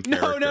starting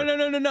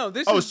character.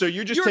 No. So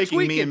you're just taking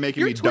me and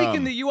making me dumb. You're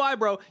tweaking the UI,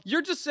 bro.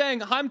 You're just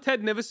saying I'm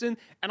Ted Nivison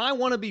and I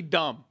want to be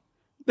dumb.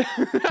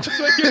 That's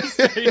what you're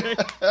saying.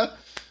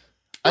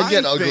 I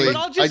get ugly. But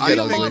I'll just I be get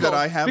a ugly. model that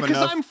I have because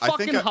enough- I'm I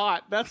think fucking I-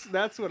 hot.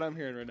 That's what I'm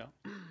hearing right now.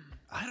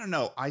 I don't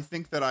know. I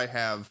think that I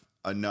have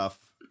enough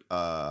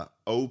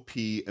OP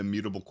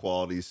immutable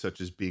qualities, such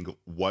as being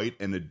white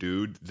and a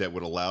dude, that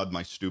would allow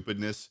my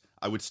stupidness.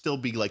 I would still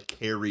be like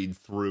carried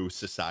through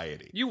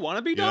society. You want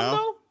to be dumb know?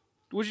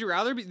 though? Would you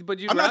rather be? But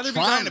you'd I'm rather not be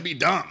trying dumb. to be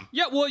dumb.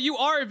 Yeah, well, you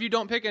are if you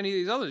don't pick any of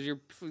these others. You're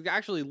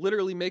actually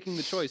literally making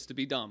the choice to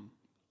be dumb.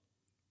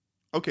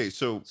 Okay,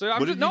 so So I'm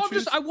what just, did you I'm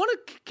choose? just I want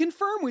to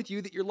confirm with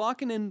you that you're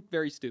locking in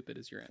very stupid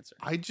as your answer,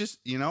 I just,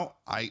 you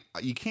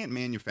can't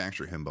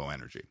manufacture himbo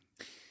energy.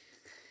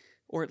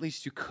 or at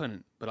least you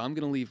couldn't. But I'm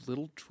gonna leave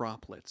little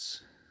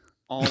droplets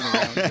all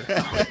around you.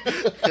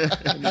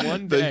 And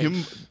one The day,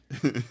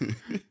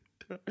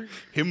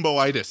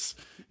 himboitis.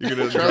 You're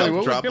gonna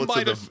Charlie, drop what droplets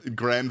would- of the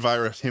grand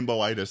virus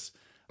himboitis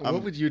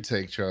What would you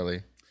take,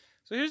 Charlie?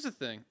 So here's the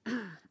thing.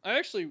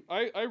 I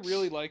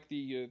really like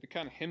the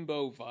kind of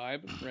himbo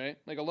vibe, right?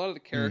 Like a lot of the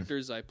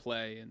characters I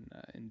play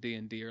in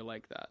D&D are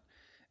like that.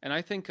 And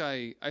I think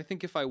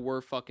if I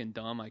were fucking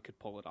dumb, I could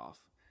pull it off.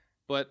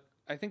 But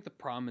I think the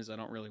problem is I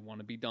don't really want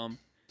to be dumb.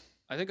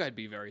 I think I'd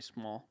be very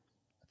small.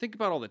 Think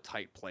about all the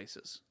tight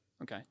places,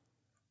 okay?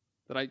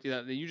 That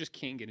you just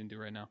can't get into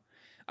right now.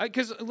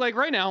 Because like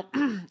right now,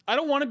 I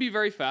don't want to be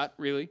very fat,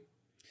 really.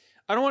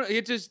 I don't want.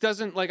 It just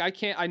doesn't like I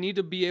can't. I need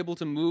to be able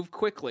to move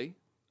quickly.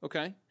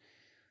 Okay.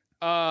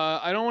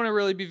 I don't want to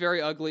really be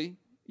very ugly.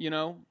 You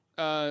know.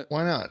 Why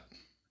not?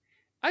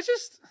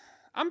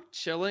 I'm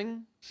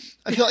chilling.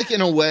 I feel like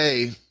in a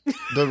way,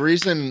 the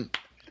reason.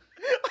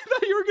 I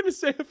thought you were gonna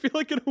say. I feel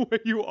like in a way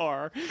you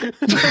are.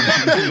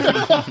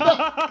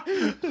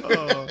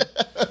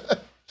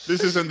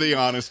 This isn't the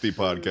honesty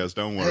podcast.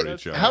 Don't worry,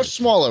 Charlie. How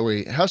small are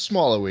we?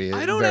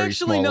 I don't Very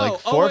actually small. know. Like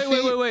 4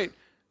 feet? Wait.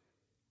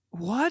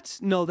 What?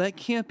 No, that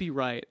can't be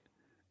right.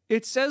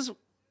 It says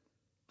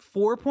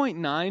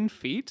 4.9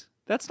 feet.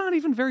 That's not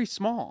even very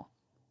small.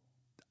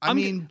 I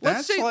mean,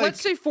 let's say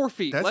 4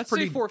 feet. Let's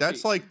say 4 feet.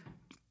 That's like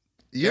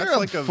You're that's a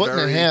like foot and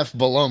a half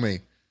below me.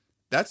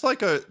 That's like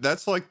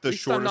the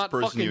shortest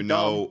person you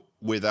know dumb.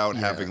 without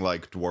having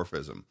like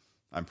dwarfism.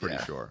 I'm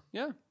pretty sure.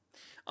 Yeah,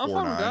 I'm 4'9".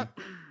 fine with that.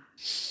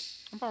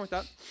 I'm fine with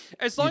that.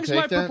 As long as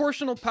my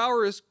proportional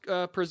power is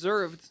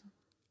preserved,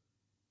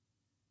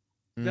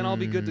 then I'll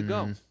be good to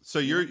go. So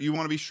you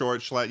want to be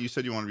short, Schlatt. You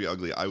said you want to be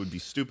ugly. I would be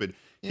stupid.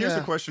 Here's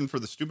a question for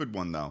the stupid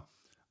one, though.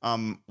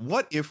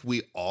 What if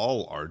we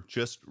all are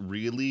just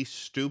really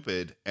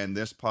stupid and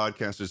this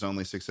podcast is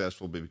only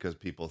successful because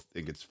people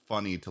think it's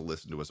funny to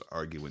listen to us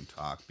argue and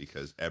talk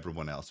because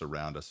everyone else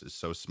around us is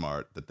so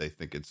smart that they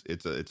think it's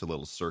a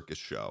little circus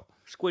show.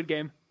 Squid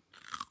Game.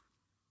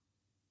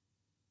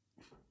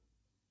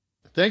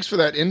 Thanks for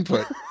that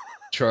input,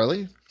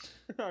 Charlie.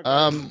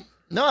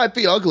 No, I'd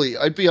be ugly.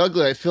 I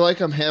feel like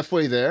I'm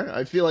halfway there.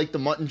 I feel like the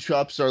mutton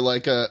chops are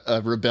like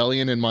a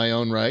rebellion in my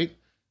own right.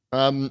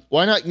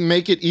 Why not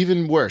make it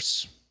even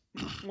worse?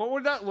 What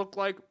would that look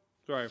like?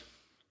 Sorry.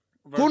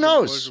 Who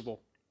knows?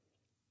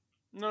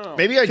 No.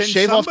 Maybe I'd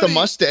shave off the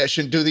mustache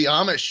and do the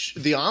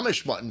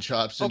Amish mutton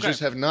chops and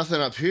just have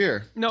nothing up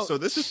here. No. So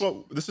this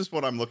is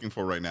what I'm looking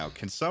for right now.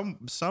 Can some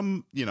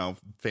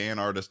fan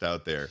artist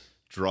out there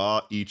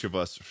draw each of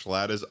us,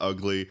 Schlatt as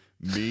ugly,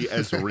 me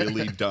as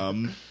really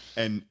dumb,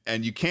 and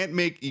you can't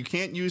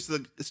use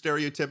the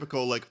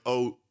stereotypical like,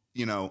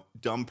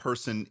 dumb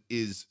person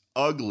is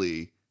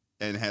ugly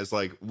and has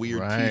like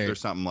weird teeth or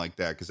something like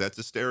that, because that's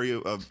a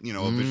a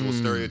visual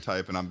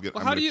stereotype, and I'm good.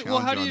 How do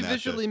you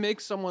visually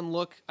make someone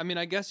look? I mean,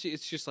 I guess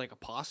it's just like a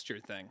posture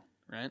thing,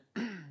 right?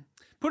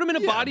 Put them in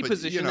a body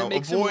position that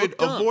makes them look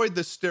dumb. Avoid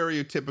the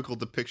stereotypical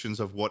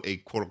depictions of what a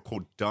quote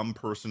unquote dumb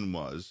person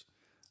was.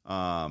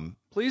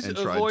 Please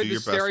avoid the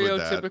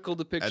stereotypical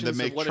depictions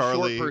of what a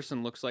short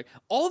person looks like.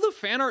 All the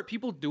fan art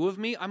people do of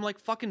me, I'm like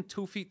fucking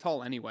 2 feet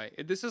tall anyway.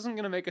 This isn't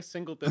going to make a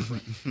single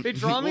difference. They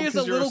draw me as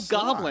a little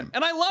goblin,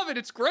 and I love it.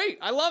 It's great.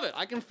 I love it.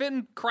 I can fit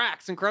in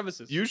cracks and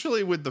crevices.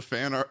 Usually with the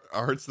fan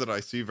arts that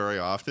I see very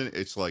often,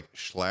 it's like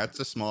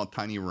Schlatt's a small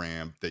tiny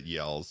ramp that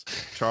yells,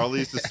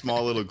 Charlie's the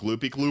small little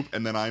gloopy gloop,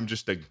 and then I'm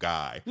just a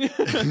guy.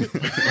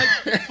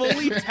 Like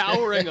fully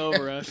towering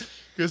over us.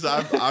 Because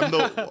I'm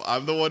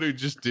the one who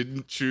just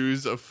didn't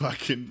choose a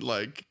fucking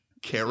like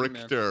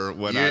character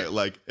when I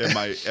like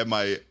at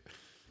my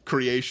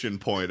creation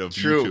point of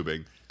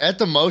YouTubing. At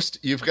the most,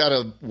 you've got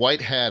a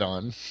white hat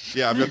on.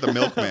 Yeah, I've got the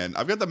milkman.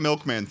 I've got the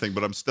milkman thing,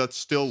 but that's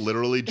still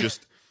literally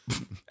just.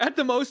 At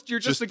the most, you're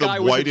just a the guy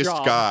with whitest a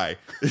job. guy.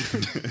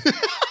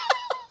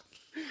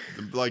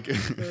 Like,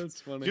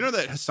 that's funny. You know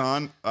that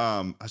Hassan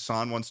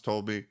once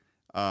told me.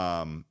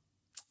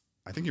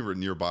 I think you were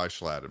nearby,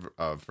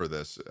 Schlatt, for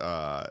this.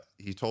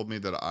 He told me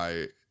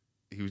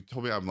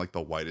I'm like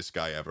the whitest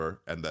guy ever,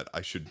 and that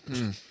I should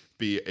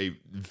be a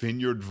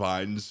Vineyard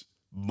Vines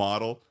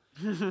model.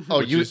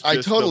 Oh, I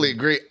totally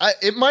agree.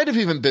 It might have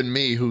even been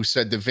me who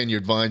said the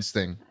Vineyard Vines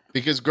thing,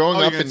 because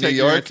growing up in New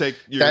York,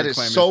 that is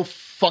so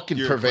fucking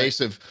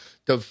pervasive.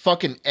 The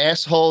fucking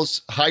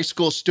assholes, high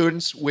school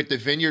students with the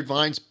Vineyard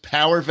Vines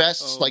power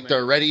vests,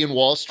 they're already in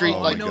Wall Street.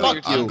 Fuck you.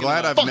 I'm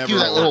glad I've never. Fuck you,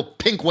 that little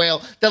pink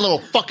whale, that little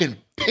fucking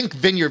pink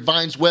Vineyard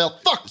Vines whale.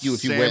 Fuck you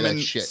if you wear that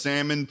shit.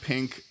 Salmon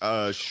pink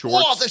shorts.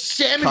 Oh, the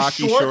salmon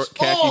shorts.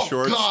 Khaki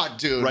shorts. God,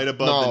 dude. Right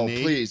above the knee.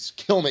 No, please.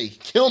 Kill me.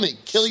 Kill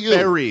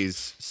you.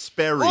 Sperry's.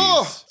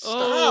 Oh,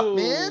 stop,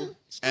 man.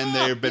 And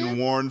they've been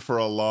worn for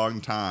a long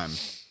time.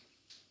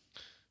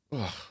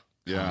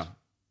 Yeah.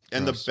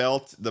 And gross.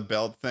 the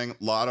belt thing,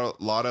 lot of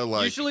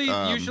like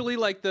usually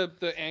like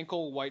the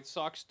ankle white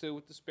socks too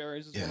with the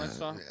Sperry's is what I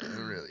saw. Yeah,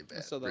 really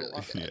bad.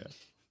 Really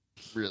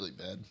really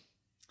bad.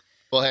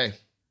 Well, hey,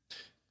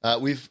 I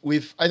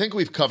think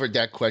we've covered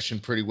that question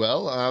pretty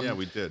well. Yeah,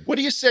 we did. What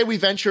do you say we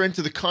venture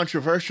into the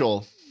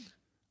controversial?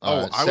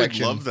 I would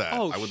love that.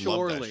 Oh, I would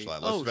surely.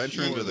 love that. Let's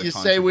venture into the. You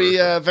say we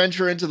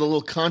venture into the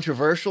little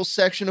controversial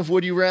section of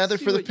Would You Rather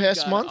for the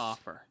past month?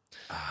 Offer.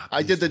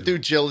 I did the due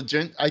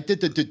diligence.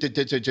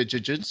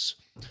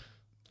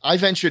 I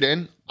ventured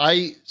in.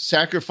 I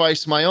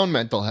sacrificed my own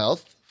mental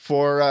health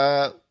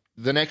for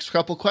the next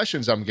couple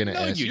questions I'm going to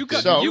ask. You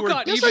got yes,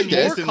 even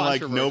more in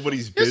like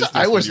nobody's Yes, business.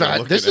 I was when you're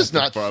not. This looking is at the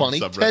not Bob funny,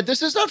 subreddit. Ted.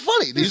 This is not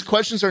funny. These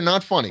questions are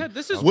not funny. Ted,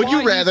 this is would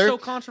why you rather? he's so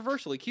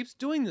controversial. He keeps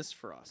doing this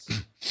for us.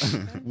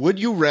 Would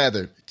you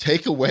rather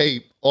take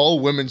away all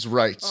women's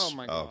rights? Oh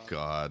my god. Oh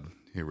God,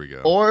 here we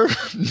go. Or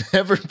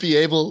never be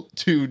able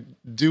to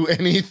do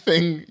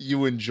anything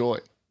you enjoy?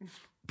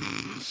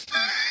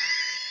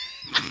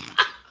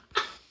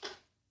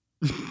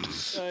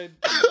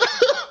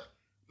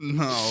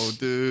 No,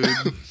 dude.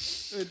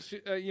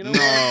 You know,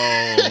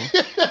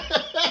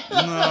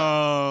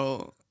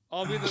 No.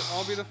 I'll be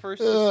the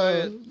first to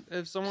say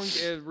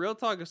it. Real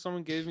talk, if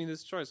someone gave me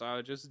this choice, I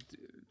would just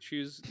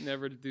choose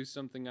never to do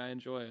something I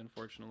enjoy.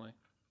 Unfortunately,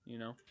 you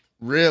know.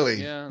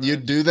 Really? Yeah,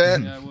 You'd do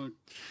that? Yeah, I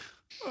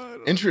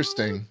would.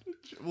 Interesting.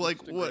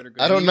 Like what?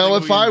 I don't know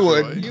if I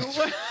would.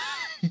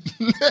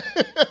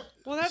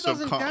 Well, that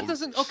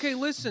doesn't. Okay,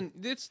 listen.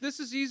 This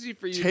is easy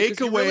for you. Take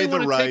because away you really the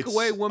wanna rights take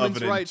away women's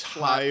of an rights,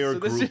 entire so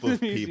this group is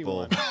of an easy people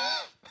one.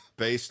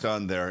 based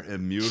on their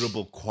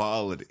immutable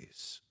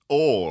qualities,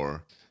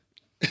 or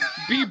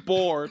Be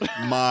bored.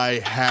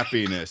 my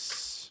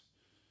happiness.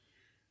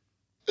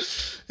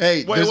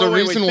 Hey, there's a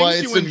reason why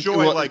Things it's you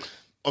enjoy. Like,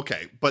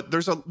 okay, but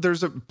there's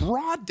a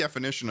broad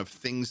definition of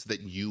things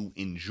that you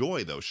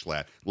enjoy, though,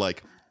 Schlatt.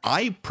 Like,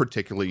 I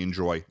particularly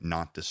enjoy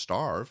not to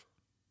starve.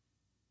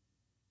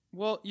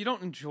 Well, you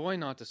don't enjoy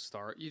not to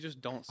start. You just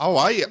don't. Oh,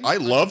 Starve. I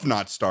love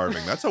not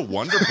starving. That's a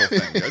wonderful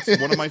thing.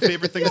 That's one of my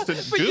favorite things to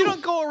But do. you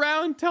don't go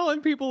around telling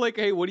people like,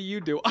 "Hey, what do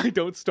you do?" I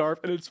don't starve,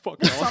 and it's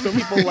fucking awesome.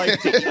 Some people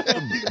like to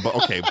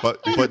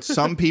eat. But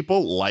some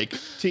people like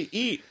to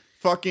eat.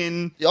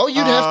 Fucking. Oh,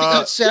 you'd have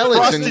to eat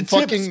salads and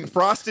fucking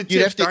frosted you'd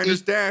tips. have to Diners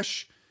eat-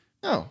 Dash.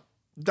 No.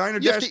 Diner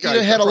You have Dash to eat guy,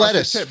 a head of frosted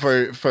lettuce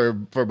tips.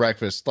 for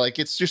breakfast. Like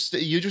it's just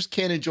you just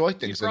can't enjoy You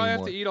things probably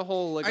anymore. have to eat a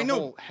whole I know.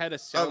 whole head of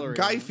celery.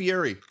 Guy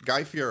Fieri.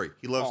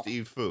 He loves to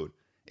eat food.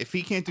 If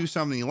he can't do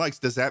something he likes,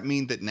 does that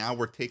mean that now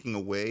we're taking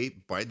away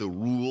by the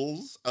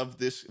rules of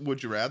this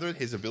Would You Rather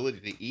his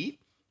ability to eat?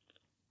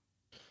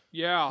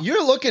 Yeah.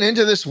 You're looking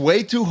into this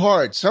way too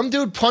hard. Some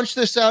dude punched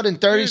this out in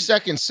 30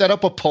 seconds, set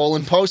up a poll,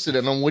 and posted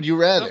it on Would You The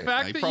Rather.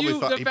 fact He that probably you,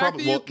 thought- the he fact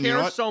probably- that you well, you know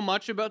care what? so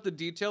much about the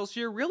details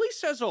here really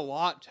says a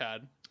lot,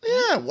 Ted.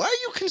 Yeah, why are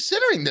you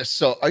considering this?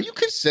 So, are you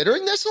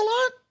considering this a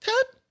lot, Ted?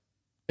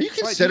 Are you You've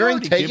considering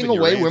already taking given your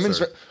away answer.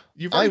 women's?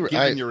 You've already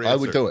given your answer. I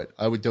would do it.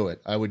 I would do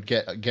it. I would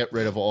get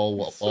rid of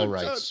all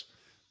rights.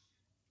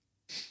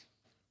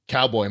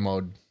 Cowboy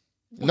mode.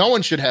 No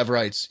one should have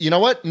rights. You know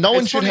what? No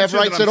one It's should funny, have too,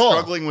 rights that at I'm all.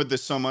 struggling with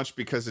this so much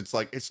because it's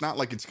not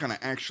like it's going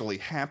to actually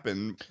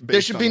happen.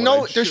 There should be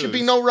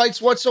no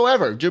rights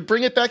whatsoever. Just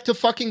bring it back to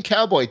fucking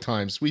cowboy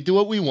times. We do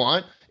what we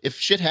want. If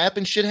shit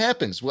happens, shit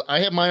happens. Well, I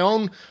have my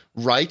own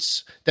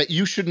rights that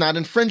you should not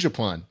infringe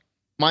upon.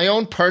 My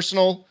own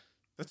personal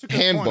That's a good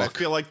handbook. point. I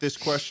feel like this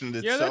question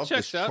that itself,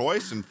 checks this out.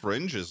 choice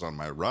infringes on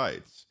my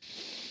rights.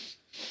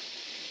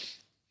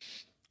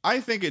 I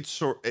think it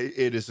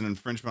is an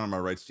infringement on my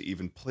rights to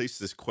even place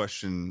this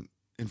question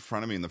in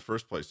front of me in the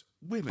first place.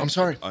 Women, I'm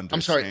sorry.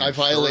 understand, I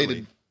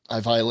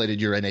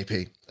violated your NAP,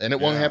 and it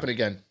won't Yeah. happen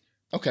again.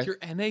 Okay. Your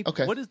NA.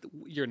 Okay. What is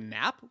your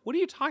NAP? What are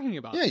you talking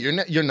about? Yeah,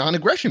 your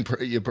non-aggression.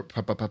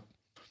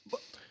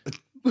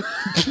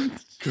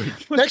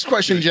 Next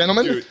question,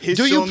 gentlemen. Dude, his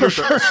Do you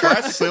prefer?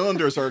 Flat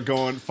cylinders are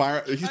going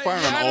fire. He's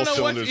firing on all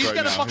cylinders He's right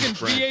got now. a fucking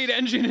V8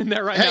 engine in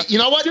there right Hey, now. you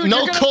know what? Dude, no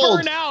you're gonna cold.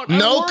 burn out. I'm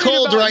No worried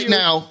cold about right you.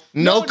 now.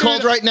 No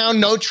cold right now.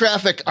 No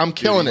traffic. I'm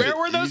killing it. Where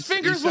were those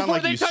fingers you sound before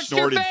like they you touched your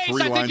snorted face? 3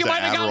 I think lines you of might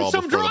have gotten Adderall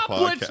some before the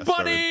droplets, podcast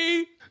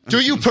buddy. Do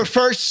you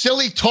prefer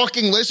silly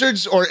talking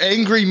lizards or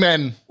angry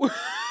men?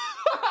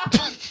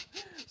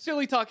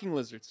 Silly talking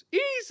lizards.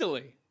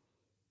 Easily.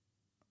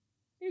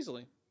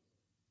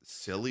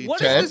 Silly. What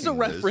Ted? is this a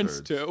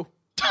reference to?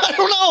 I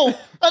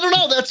don't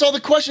know. That's all the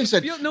question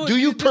said. Do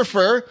you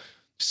prefer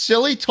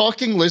silly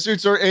talking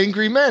lizards or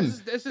angry men?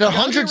 There are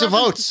hundreds of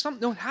votes.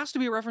 No, it has to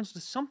be a reference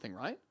to something,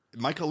 right?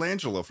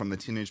 Michelangelo from the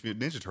Teenage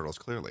Mutant Ninja Turtles,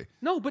 clearly.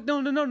 No, but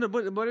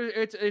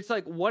it's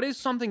like, what is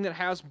something that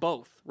has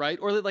both, right?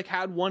 Or that like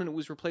had one and it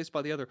was replaced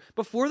by the other.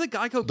 Before the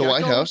Geico The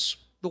White House.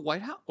 The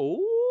White House.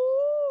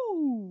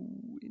 Oh,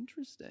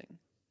 interesting.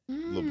 A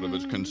little bit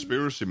of a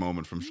conspiracy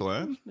moment from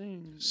Schlatt.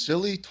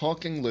 Silly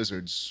talking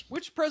lizards.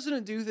 Which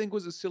president do you think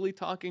was a silly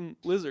talking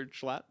lizard,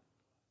 Schlatt?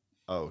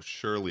 Oh,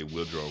 Shirley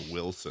Woodrow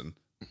Wilson.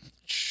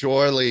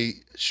 Surely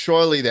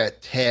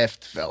that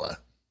Taft fella.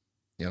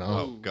 You know?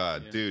 Oh,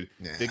 God, yeah. dude.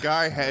 Yeah. The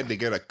guy had to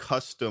get a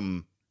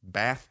custom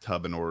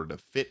bathtub in order to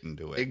fit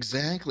into it.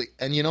 Exactly.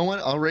 And you know what?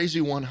 I'll raise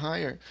you one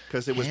higher.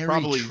 Because it was Harry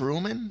probably...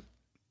 Truman.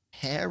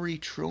 Harry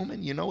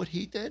Truman. You know what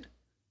he did?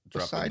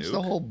 Drop a Besides nuke?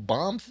 the whole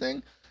bomb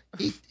thing?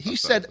 He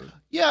Sounds said, good.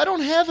 yeah, I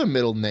don't have a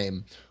middle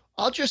name.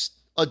 I'll just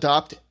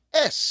adopt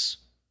S.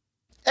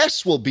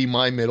 S will be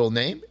my middle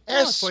name. Oh,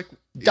 S. it's like...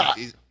 dot.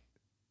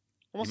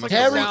 Almost like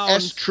Harry a sound,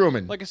 S.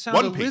 Truman. like a sound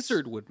One a Piece.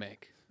 lizard would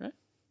make, right?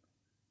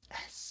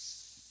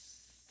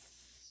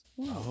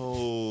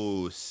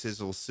 Oh,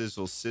 sizzle,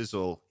 sizzle,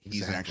 sizzle.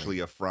 He's actually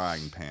a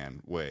frying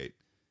pan. Wait.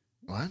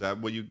 What? Is that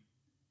what you...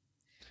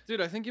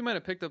 Dude, I think you might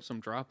have picked up some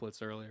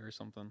droplets earlier or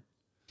something.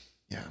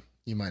 Yeah,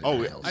 you might have.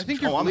 Oh, I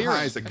think you're I'm clearing.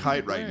 high as a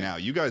kite right now.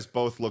 You guys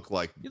both look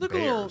like You look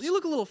bears. a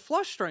little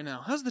flushed right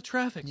now. How's the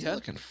traffic, You're Ted?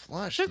 looking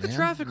flushed, Check the man.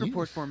 traffic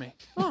report for me.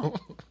 Oh,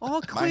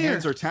 all clear. My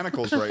hands are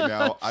tentacles right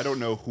now. I don't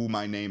know who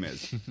my name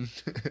is.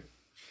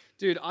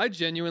 Dude, I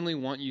genuinely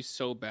want you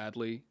so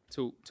badly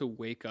to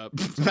wake up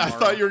tomorrow. I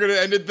thought you were going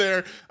to end it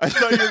there.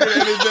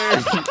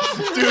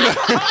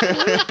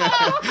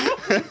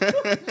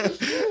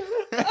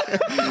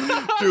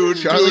 Dude,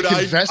 Charlie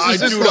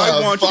confesses his I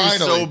love, want you finally.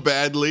 so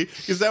badly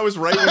because that was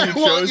right when you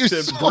chose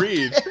to so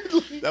breathe.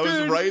 That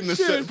was right in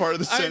the part of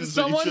the sentence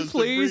that you someone chose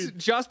please to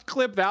breathe. just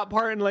clip that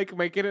part and like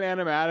make it an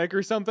animatic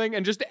or something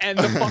and just end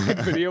the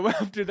fucking video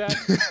after that.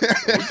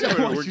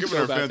 We're giving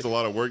our fans a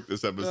lot of work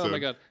this episode. Oh my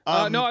god.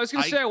 No, I was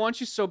gonna say I want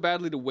you so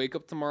badly to wake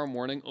up tomorrow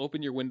morning,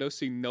 open your window,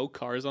 see no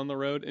cars on the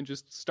road, and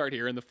just start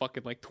hearing the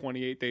fucking like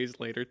 28 Days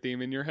Later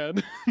theme in your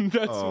head.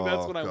 That's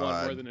what I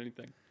want more than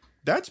anything.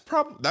 That's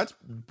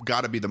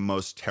got to be the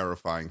most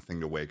terrifying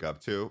thing to wake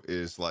up to.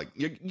 Is like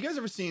you guys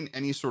ever seen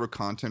any sort of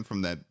content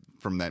from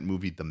that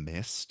movie The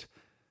Mist?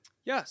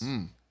 Yes.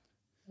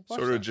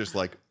 Sort of just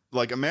like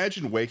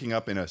imagine waking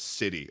up in a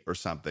city or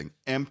something,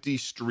 empty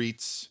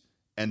streets,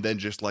 and then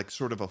just like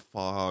sort of a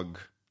fog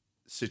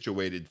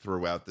situated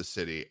throughout the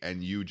city,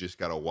 and you just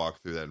got to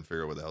walk through that and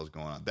figure out what the hell's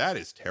going on. That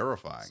is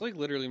terrifying. It's like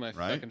literally my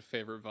fucking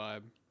favorite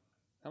vibe.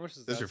 How much is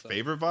that? That's your stuff?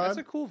 favorite vibe? That's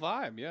a cool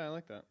vibe. Yeah, I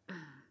like that.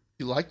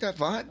 You like that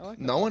vibe? I like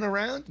that no one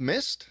around?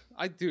 Mist?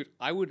 I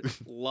would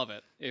love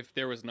it if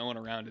there was no one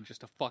around and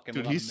just a fucking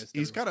Dude, lot of he's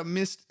mist got a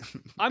mist.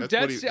 I'm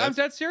dead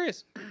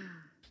serious.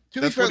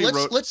 To be fair, what he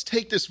wrote. let's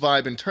take this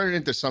vibe and turn it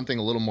into something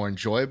a little more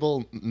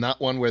enjoyable,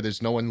 not one where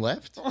there's no one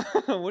left.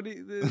 What do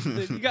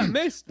you got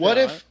mist? What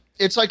if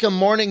it's like a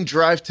morning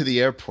drive to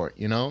the airport,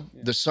 you know?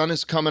 Yeah. The sun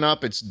is coming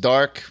up, it's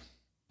dark.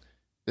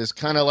 There's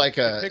kind of like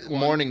a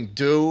morning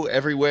dew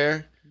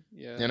everywhere.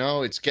 Yeah. You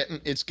know, it's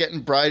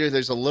getting brighter.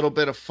 There's a little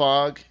bit of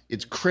fog.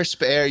 It's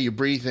crisp air you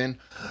breathe in.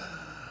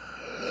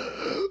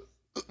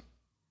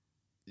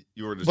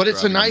 But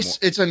it's a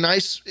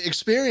nice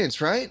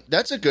experience, right?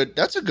 That's a good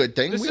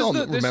thing. We all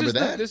remember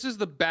that. This is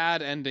the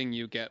bad ending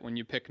you get when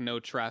you pick no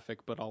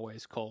traffic but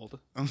always cold.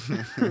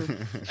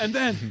 And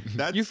then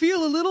you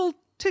feel a little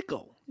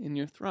tickle in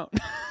your throat.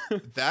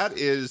 That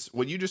is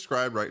what you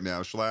described right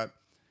now, Schlatt,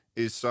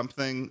 is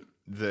something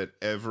that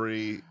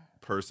every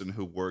person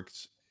who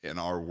works in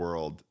our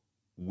world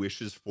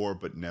wishes for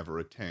but never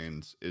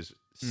attains, is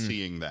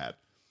seeing that.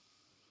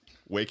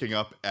 Waking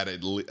up at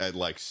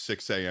like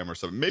 6 a.m. or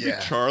something. Maybe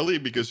Charlie,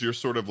 because you're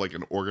sort of like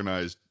an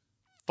organized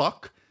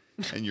fuck,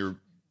 and you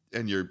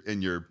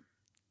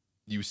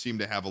seem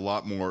to have a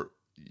lot more.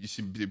 You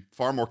seem to be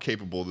far more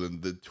capable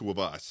than the two of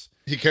us.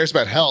 He cares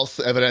about health,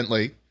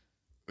 evidently.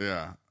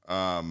 Yeah.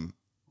 No,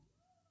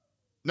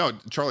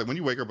 Charlie, when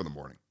you wake up in the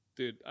morning,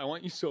 dude, I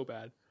want you so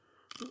bad.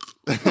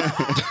 Why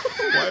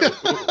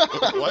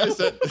is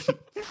that?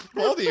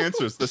 All the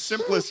answers. The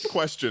simplest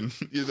question.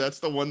 That's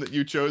the one that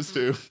you chose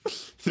to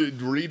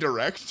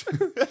redirect.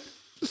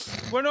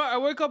 Well, no, I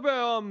wake up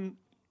at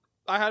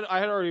I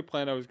had already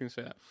planned I was going to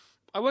say that.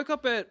 I wake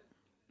up at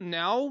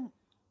now.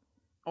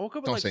 I woke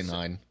up at Don't like say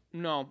 9.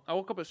 No, I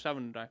woke up at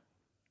 7 today.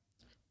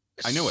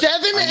 I knew it.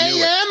 7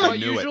 a.m.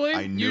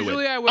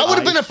 Usually I would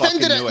have been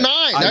offended at 9.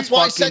 That's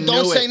why I said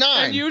don't say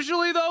 9. And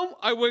usually though,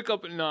 I wake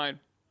up at 9.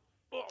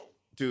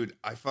 Dude,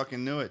 I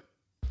fucking knew it.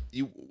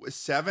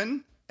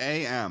 7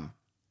 a.m.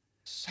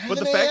 But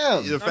the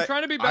fact I'm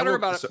trying to be better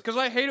about it because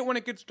I hate it when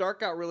it gets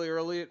dark out really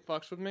early. It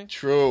fucks with me.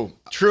 True.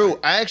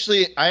 I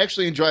actually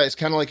enjoy it. It's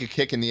kind of like a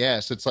kick in the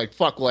ass. It's like,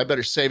 fuck, well, I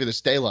better savor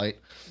this daylight.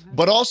 Mm-hmm.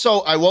 But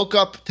also, I woke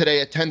up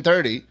today at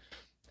 10:30,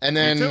 and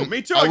then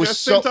me too. I was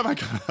same time I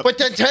got up. But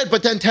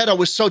then Ted, I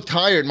was so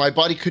tired, my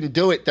body couldn't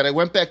do it that I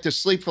went back to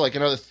sleep for like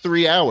another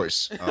 3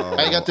 hours. Oh,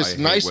 I got this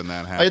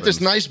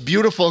nice,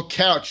 beautiful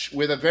couch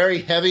with a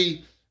very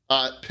heavy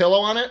pillow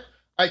on it.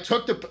 I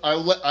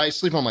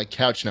sleep on my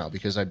couch now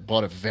because I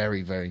bought a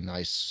very, very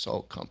nice,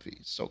 so comfy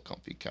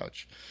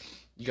couch.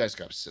 You guys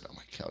got to sit on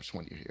my couch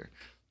when you're here.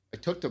 I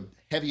took the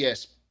heavy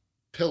ass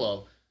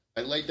pillow,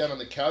 I laid down on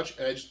the couch,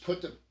 and I just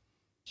put the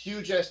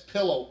huge ass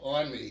pillow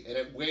on me, and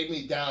it weighed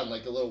me down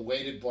like a little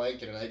weighted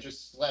blanket, and I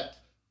just slept.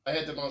 I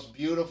had the most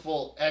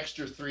beautiful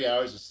extra 3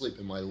 hours of sleep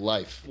in my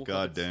life.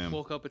 God damn.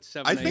 Woke up at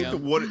 7 I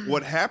think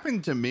what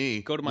happened to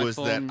me was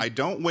phone. that I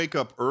don't wake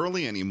up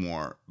early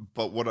anymore,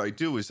 but what I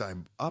do is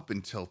I'm up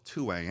until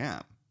 2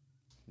 a.m.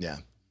 Yeah.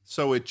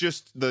 So it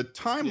just, the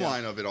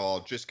timeline of it all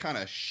just kind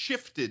of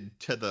shifted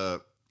to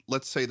the,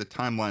 let's say the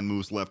timeline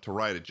moves left to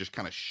right, it just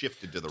kind of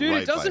shifted to the right.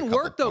 Dude, it doesn't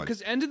work though,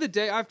 because end of the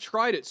day, I've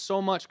tried it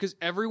so much, because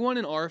everyone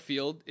in our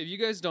field, if you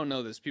guys don't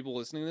know this, people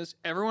listening to this,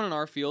 everyone in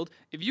our field,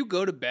 if you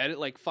go to bed at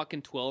like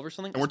fucking 12 or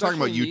something. And we're talking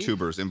about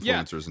YouTubers,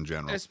 influencers in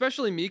general.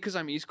 Especially me, because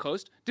I'm East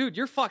Coast. Dude,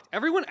 you're fucked.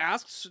 Everyone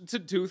asks to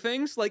do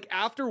things like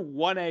after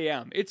 1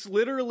 a.m. It's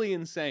literally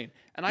insane.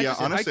 And I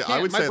honestly, I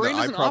would say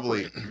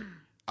that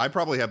I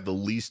probably have the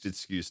least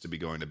excuse to be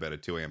going to bed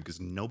at 2 a.m. because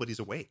nobody's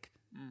awake.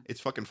 It's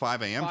fucking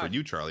 5 a.m. for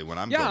you, Charlie, when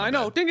I'm going to bed. Yeah, I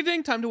know.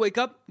 Ding-a-ding, time to wake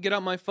up, get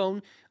out my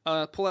phone,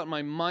 pull out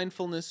my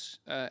mindfulness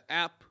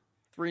app,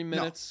 3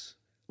 minutes.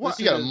 What?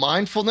 You got a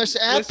mindfulness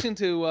app? Listen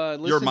to...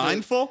 You're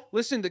mindful?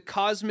 Listen to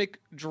cosmic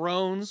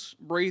drones.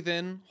 Breathe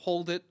in,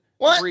 hold it,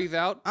 What? breathe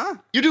out.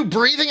 You do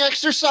breathing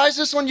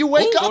exercises when you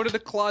wake up? Go to the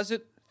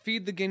closet,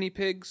 feed the guinea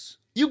pigs.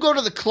 You go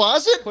to the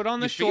closet? Put on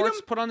the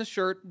shorts, put on the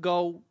shirt,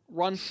 go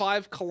run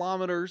 5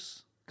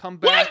 kilometers, come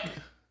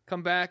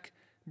back,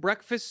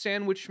 breakfast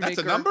sandwich maker.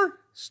 That's a number?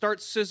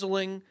 Start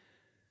sizzling.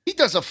 He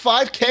does a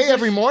 5K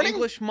every morning?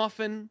 English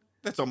muffin.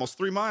 That's almost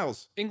 3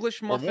 miles.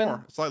 English muffin. Or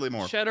more, slightly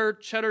more.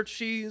 Cheddar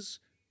cheese,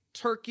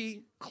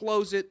 turkey,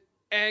 close it,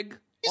 egg.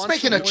 He's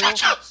making a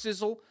cha-cha.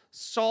 Sizzle,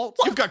 salt.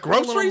 You've got A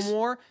groceries? little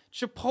more.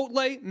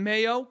 Chipotle,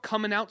 mayo,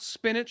 coming out,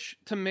 spinach,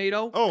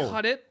 tomato. Oh.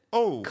 Cut it.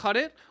 Oh. Cut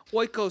it.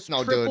 Oikos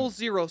No,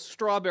 000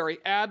 strawberry.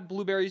 Add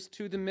blueberries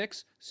to the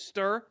mix.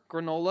 Stir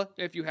granola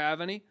if you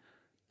have any.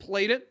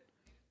 Plate it.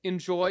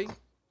 Enjoy.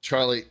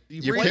 Charlie,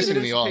 you're read pissing the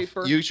me off.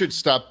 newspaper. You should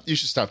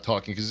stop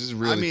talking because this is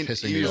really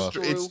pissing me off.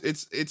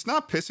 It's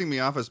not pissing me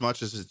off as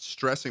much as it's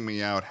stressing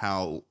me out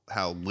how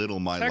little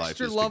my Text life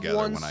your is loved together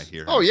ones. when I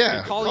hear him. Oh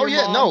yeah. Call Oh your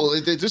yeah. mom. No,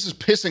 this is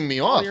pissing me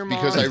off your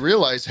because mom. I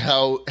realize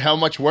how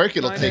much work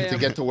it'll 9 take to a.m.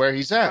 get to where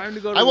he's at. Time to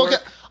go to I woke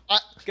work.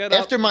 up Get up.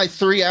 after my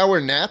 3-hour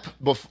nap.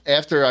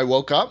 After I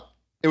woke up,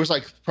 it was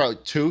like probably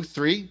 2,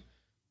 3.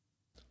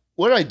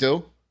 What did I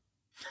do?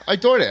 I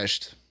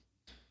DoorDashed.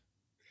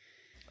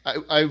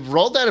 I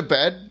rolled out of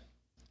bed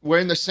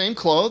wearing the same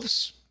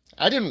clothes.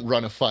 I didn't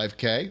run a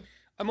 5K.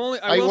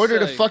 I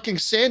ordered a fucking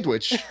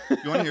sandwich. You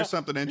want to hear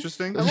something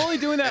interesting? I'm only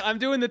doing that. I'm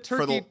doing the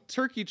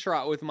turkey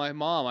trot with my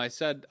mom. I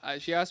said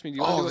she asked me, "Do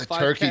you want to do a 5K?"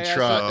 Turkey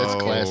trot. That's Oh,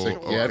 classic.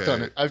 Yeah, I've okay.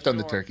 done it. I've done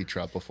the turkey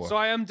trot before. So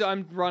I'm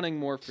running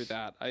more for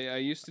that. I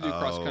used to do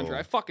cross country.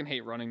 I fucking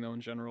hate running though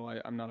in general.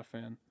 I'm not a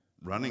fan.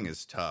 Running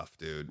is tough,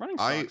 dude. Running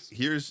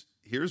sucks.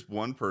 Here's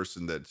one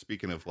person that,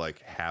 speaking of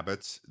like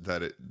habits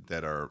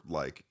that are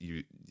like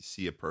you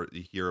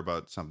hear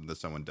about something that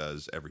someone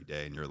does every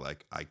day and you're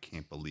like, I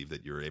can't believe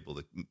that you're able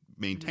to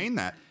maintain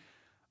that.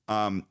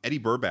 Eddie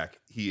Burback,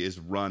 he is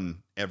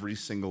run every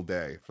single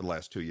day for the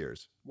last 2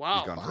 years. Wow.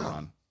 He's gone for a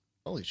run.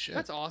 Holy shit.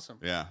 That's awesome.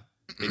 Yeah.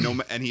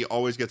 And he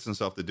always gets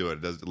himself to do it.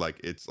 It does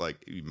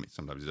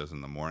sometimes he does it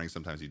in the morning,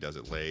 sometimes he does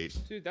it late.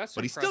 Dude, that's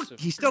But impressive.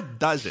 he still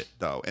does it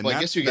though. And Well,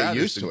 I guess you get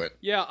used to it.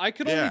 Yeah, I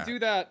could only Yeah. do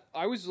that.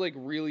 I was like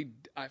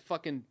I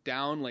fucking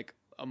down like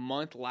a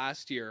month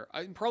last year,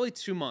 probably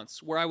 2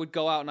 months, where I would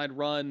go out and I'd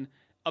run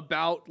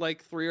about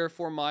like 3 or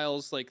 4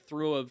 miles like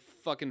through a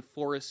fucking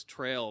forest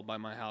trail by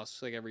my house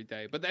like every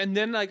day. And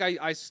then like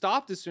I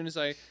stopped as soon as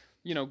I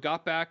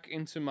got back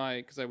into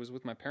because I was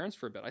with my parents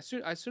for a bit. As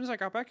soon as I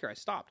got back here, I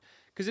stopped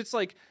because it's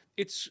like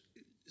it's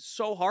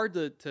so hard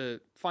to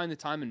find the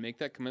time and make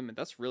that commitment.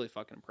 That's really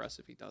fucking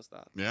impressive. He does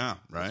that. Yeah,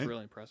 right. That's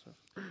really impressive.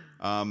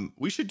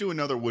 We should do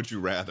another Would You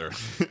Rather.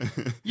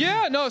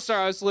 Yeah, no,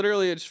 sorry, I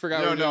just forgot.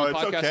 No, we were doing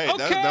it's a podcast.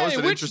 okay. That was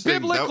an which interesting-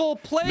 biblical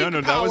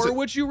plague power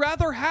would you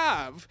rather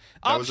have?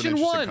 That was an Option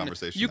interesting 1,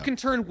 conversation, you though. can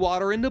turn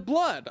water into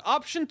blood.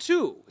 Option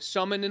 2,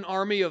 summon an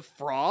army of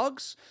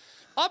frogs.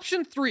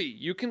 Option 3,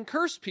 you can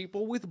curse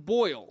people with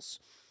boils.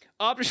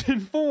 Option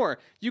 4,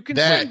 you can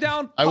send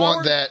down I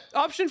want that.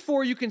 Option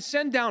 4, you can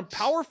send down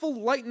powerful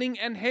lightning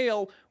and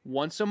hail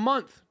once a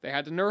month. They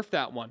had to nerf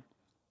that one.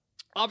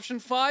 Option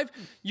 5,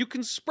 you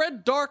can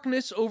spread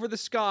darkness over the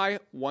sky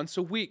once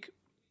a week.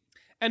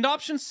 And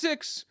option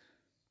 6,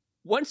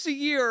 once a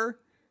year,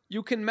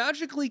 you can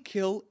magically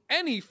kill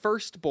any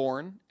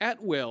firstborn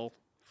at will.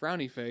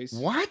 Frowny face.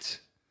 What?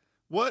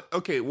 What?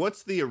 Okay,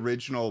 what's the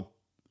original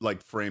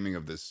like framing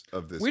of this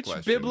Which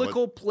question?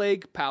 biblical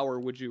plague power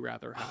would you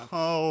rather have?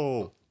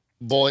 Oh,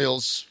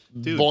 Boils.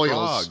 Dude, boils.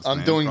 frogs, I'm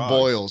man, doing frogs.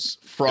 boils.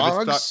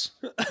 Frogs?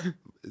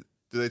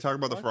 do they talk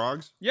about the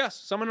frogs? Yes,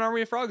 summon an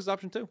army of frogs is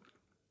option 2.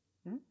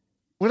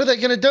 What are they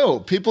going to do?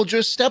 People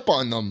just step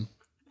on them.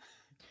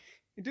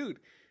 Dude.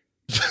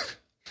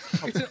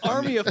 It's an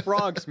army of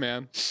frogs,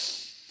 man.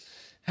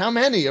 How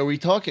many are we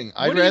talking?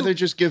 I'd What do rather you-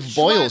 just give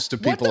boils to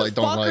people I What the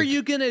don't fuck like. are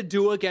you gonna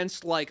do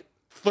against like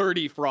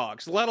 30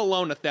 frogs, let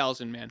alone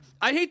 1,000, man?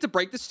 I hate to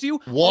break this to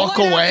you. Walk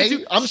All I have away? to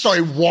do- I'm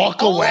sorry,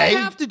 walk All away? I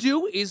have to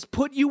do is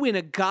put you in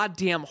a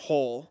goddamn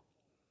hole.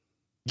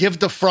 Give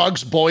the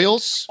frogs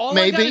boils, All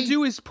maybe? I gotta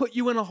do is put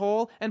you in a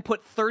hole and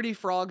put 30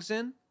 frogs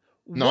in.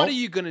 No. What are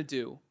you gonna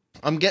do?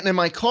 I'm getting in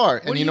my car,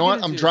 and are you you know what?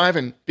 gonna I'm do?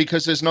 driving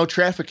because there's no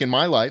traffic in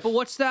my life. But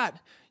what's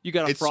that? You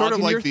got a It's frog sort of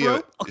in like your the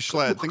throat?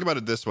 Schlatt, think about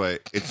it this way.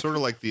 It's sort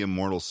of like the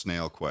immortal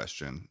snail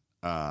question.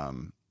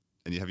 And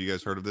have you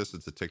guys heard of this?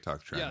 It's a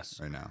TikTok trend Yes.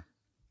 right now.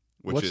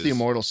 Which What's is, the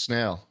immortal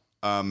snail?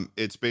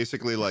 It's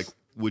basically like,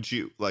 would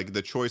you like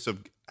the choice of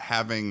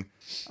having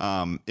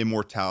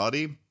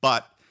immortality,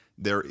 but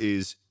there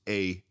is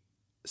a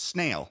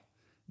snail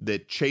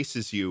that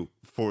chases you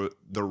for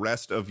the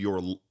rest of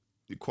your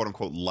quote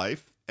unquote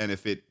life, and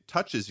if it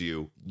touches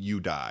you, you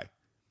die.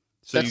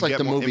 So That's you like get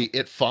the more movie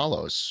It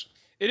Follows,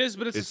 It is,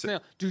 but it's a It's-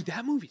 snail. Dude,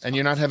 that movie's and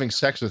you're not having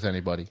sex with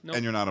anybody. Nope.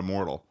 and you're not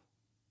immortal.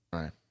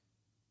 Right.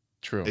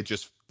 True. It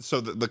just so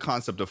the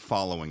concept of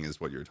following is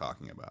what you're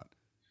talking about.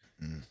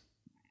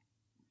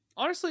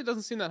 Honestly, it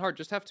doesn't seem that hard.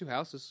 Just have 2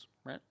 houses,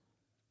 right?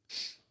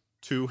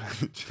 Dude,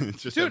 have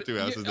 2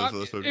 houses.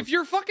 If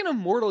you're fucking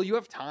immortal, you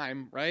have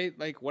time, right?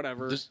 Like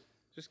whatever.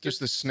 Does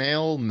the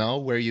snail know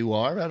where you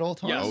are at all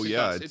times?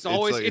 Yes,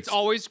 oh yeah, it's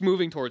always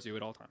moving towards you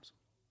at all times.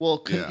 Well,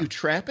 couldn't you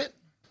trap it?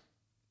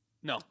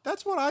 No,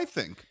 that's what I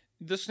think.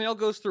 The snail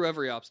goes through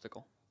every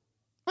obstacle.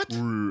 What?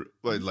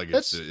 Like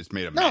it's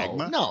made of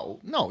magma?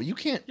 No, you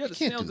can't. Yeah, the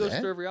snail goes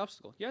through every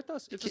obstacle. Yeah, it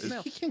does. It's a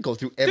snail. You can't go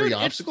through every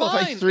obstacle. It's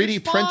fine. If I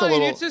 3D print a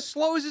little, it's as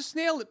slow as a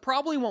snail. It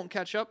probably won't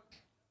catch up.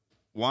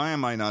 Why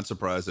am I not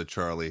surprised that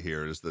Charlie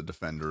here is the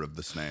defender of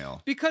the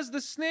snail? Because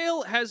the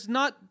snail has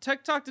not...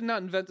 TikTok did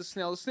not invent the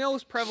snail. The snail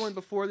was prevalent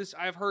before this.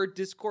 I've heard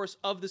discourse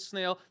of the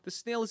snail. The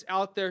snail is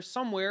out there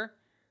somewhere.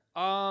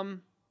 What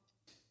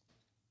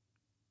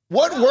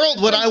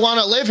world would I want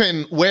to live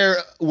in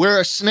where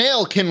a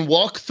snail can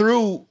walk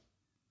through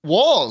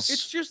walls?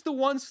 It's just the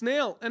one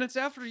snail, and it's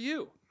after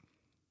you.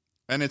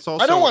 And it's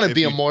also... I don't want to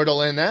be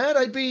immortal in that.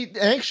 I'd be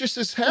anxious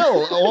as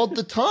hell all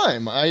the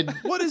time.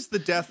 What is the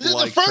death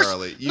like,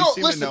 Charlie? You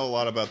seem to know a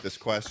lot about this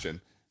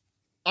question.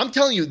 I'm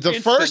telling you, the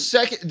first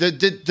second...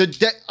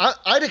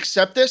 I'd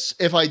accept this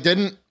if I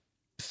didn't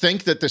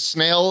think that the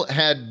snail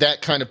had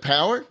that kind of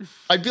power.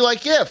 I'd be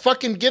like, yeah,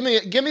 fucking give me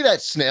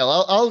that snail.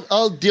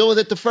 I'll deal with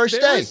it the first day.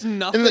 There's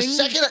nothing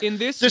in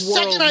this world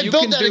second I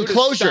build that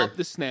enclosure, to stop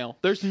the snail.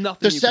 There's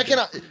nothing.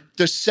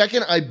 The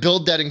second I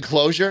build that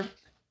enclosure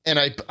and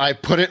I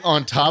put it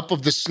on top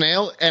of the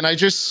snail and I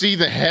just see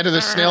the head of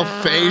the snail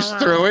phase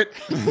through it,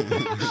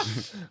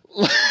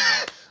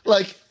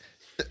 like.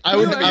 I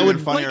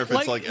would funnier if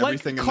it's like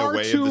everything in the way of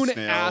the snail.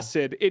 Cartoon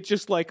acid, it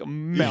just like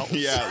melts.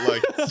 Yeah,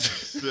 like, and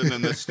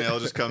then the snail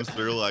just comes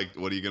through. Like,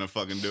 what are you gonna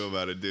fucking do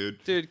about it,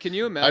 dude? Dude, can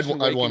you imagine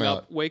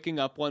waking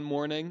up one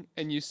morning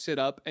and you sit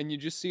up and you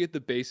just see at the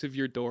base of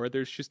your door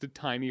there's just a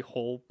tiny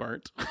hole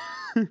burnt.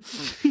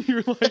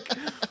 You're like,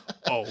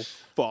 oh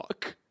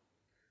fuck.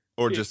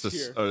 Or just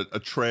a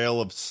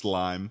trail of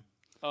slime.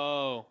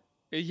 Oh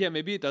yeah,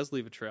 maybe it does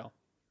leave a trail.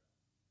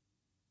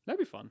 That'd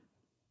be fun.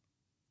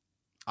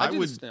 I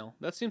would snail.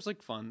 That seems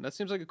like fun. That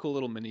seems like a cool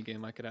little mini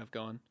game I could have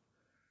going.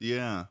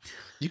 Yeah,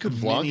 you could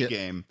vlog it.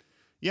 Game.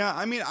 Yeah,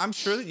 I mean, I'm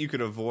sure that you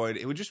could avoid.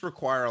 It would just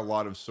require a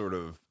lot of sort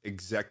of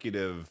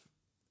executive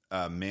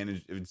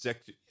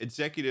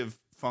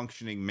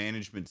functioning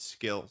management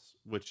skills,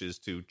 which is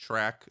to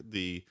track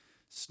the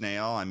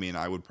snail. I mean,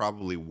 I would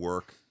probably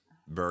work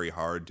very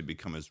hard to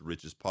become as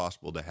rich as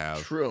possible to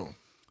have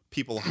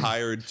people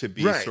hired to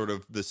be sort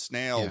of the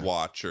snail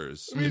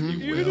watchers, if you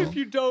will. Even if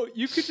you don't,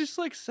 you could just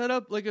like set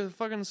up like a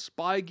fucking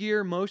spy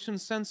gear motion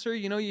sensor.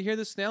 You know, you hear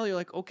the snail, you're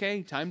like,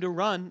 okay, time to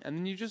run, and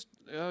then you just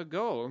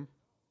go.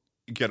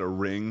 You get a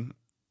ring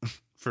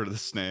for the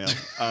snail.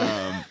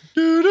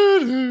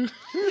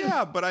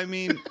 Yeah, but I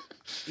mean,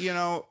 you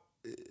know,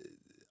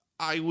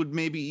 I would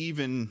maybe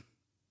even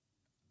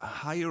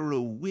hire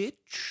a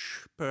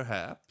witch,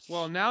 perhaps.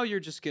 Well, now you're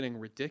just getting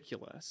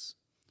ridiculous.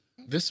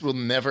 This will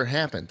never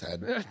happen,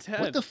 Ted.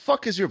 What the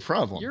fuck is your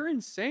problem? You're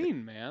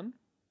insane, man.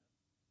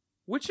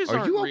 Witches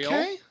aren't real. Are you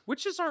okay?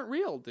 Witches aren't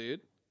real,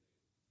 dude.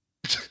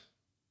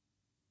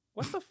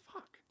 What the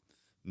fuck?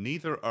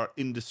 Neither are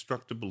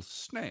indestructible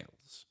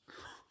snails.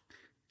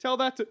 Tell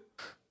that to...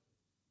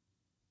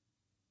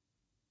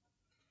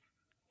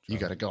 You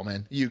gotta go,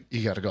 man. You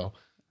gotta go.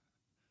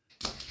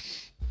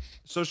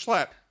 So,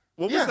 Schlatt,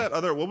 what was that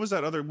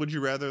other would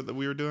you rather that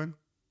we were doing?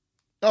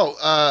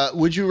 Oh,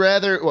 would you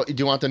rather... do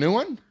you want the new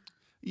one?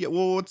 Yeah,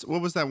 well,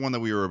 what was that one that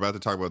we were about to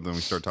talk about? Then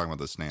we started talking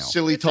about the snail.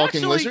 Silly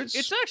talking lizards?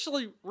 It's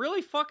actually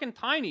really fucking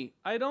tiny.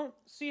 I don't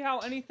see how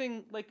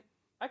anything, like,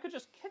 I could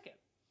just kick it.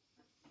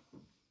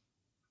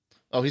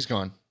 Oh, he's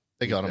gone.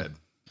 They got him. Dead.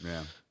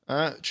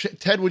 Yeah.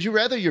 Ted, would you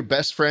rather your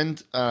best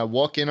friend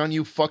walk in on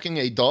you fucking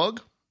a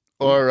dog?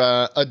 Or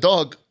a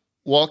dog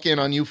walk in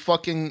on you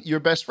fucking your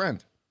best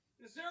friend?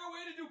 Is there a way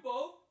to do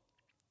both?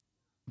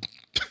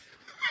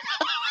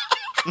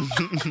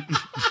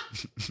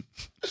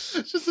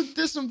 It's just a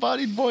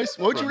disembodied voice.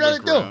 What would you rather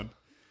do?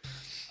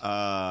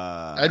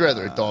 I'd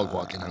rather a dog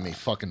walk in on me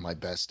fucking my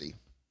bestie.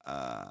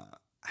 I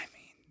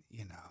mean,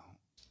 you know,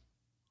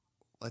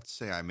 let's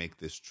say I make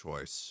this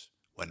choice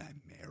when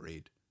I'm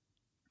married.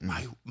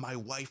 My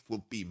wife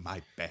will be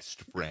my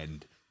best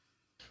friend.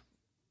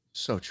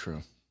 So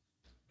true.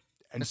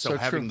 And so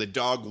having the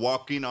dog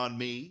walking on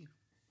me,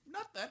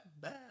 not that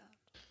bad.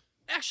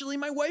 Actually,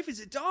 my wife is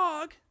a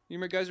dog. You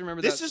guys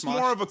remember this that? This is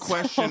more of a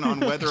question on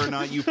whether or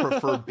not you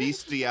prefer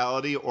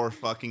bestiality or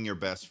fucking your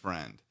best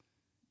friend.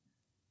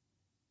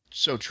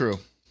 So true.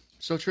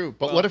 So true.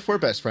 But what if we're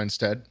best friends,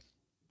 Ted?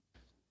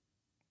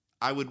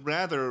 I would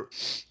rather...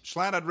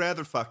 Schlatt, I'd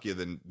rather fuck you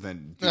than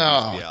do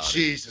bestiality. Oh,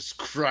 Jesus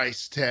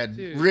Christ, Ted.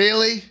 Dude.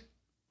 Really?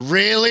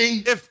 Really?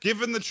 If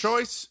given the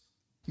choice...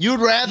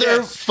 You'd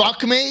rather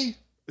fuck me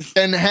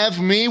than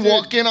have me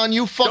walk in on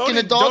you fucking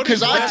a dog?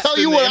 Because I tell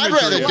you what I'd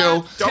rather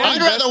do.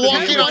 I'd rather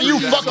walk in on you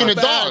fucking a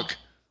dog.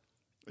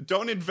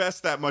 Don't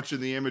invest that much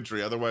in the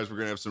imagery. Otherwise, we're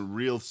going to have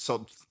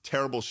some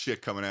terrible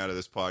shit coming out of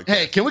this podcast.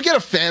 Hey, can we get a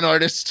fan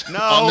artist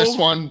on this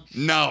one?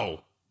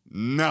 No.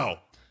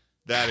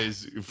 That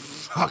is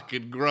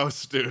fucking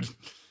gross, dude.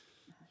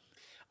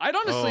 I'd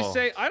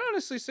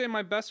honestly say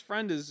my best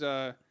friend is,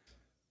 I'd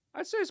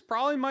say it's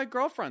probably my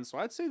girlfriend. So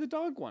I'd say the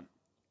dog one.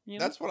 You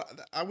know? That's what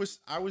I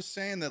was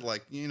saying that,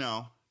 like, you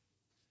know,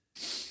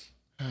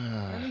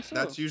 I think so.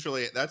 that's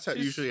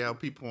usually how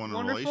people in a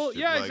wonderful.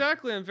 relationship. Yeah, like,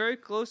 exactly. I'm very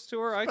close to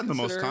her. I spend the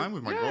most time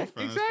with my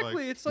girlfriend.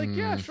 Exactly. It's like,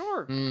 yeah,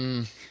 sure.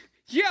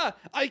 Yeah,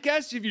 I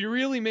guess if you're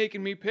really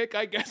making me pick,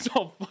 I guess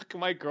I'll fuck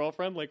my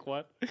girlfriend. Like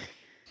what?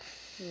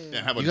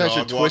 Yeah, have a you guys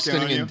dog are twisting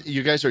walking on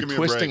you guys are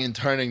twisting and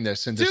turning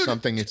this into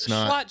something it's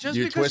not. Schlatt, just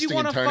You're because you twisting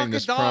want and to turning fuck a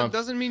this dog prompt.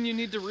 doesn't mean you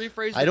need to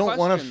rephrase the I don't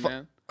want to question,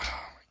 man. Oh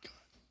my god!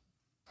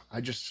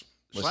 I just.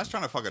 Schlatt's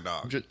trying to fuck a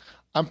dog.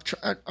 I'm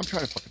trying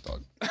to fuck a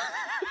dog.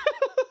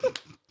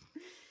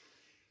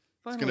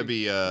 It's gonna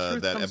be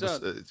that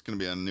episode. It's gonna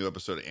be a new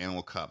episode of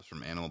Animal Cops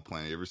from Animal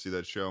Planet. You ever see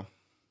that show?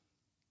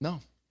 No.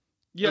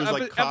 Yeah,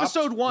 like Cops,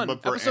 episode one.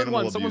 but for Episode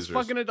animal one. Someone's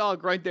abusers. fucking a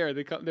dog right there.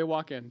 They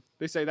walk in.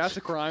 They say that's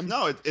a crime.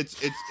 No,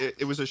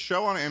 it was a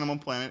show on Animal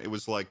Planet. It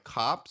was like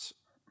Cops.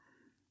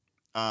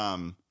 Yeah.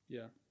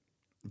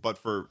 But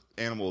for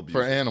animal abuse.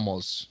 For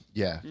animals,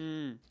 yeah.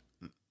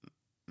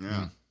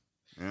 Yeah.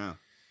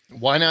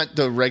 Why not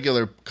the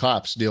regular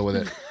cops deal with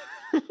it?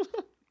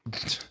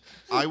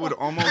 I would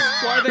almost.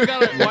 Why they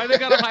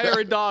gotta hire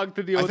a dog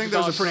to deal I with think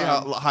the there's a dog pretty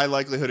crime? high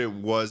likelihood it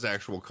was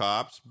actual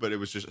cops, but it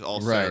was just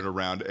all centered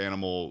around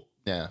animal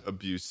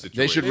abuse situations.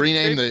 They should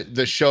rename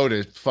the show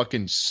to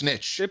fucking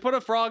Snitch. They put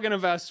a frog in a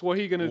vest. What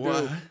are you gonna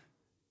do?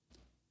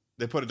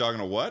 They put a dog in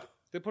a what?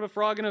 They put a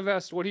frog in a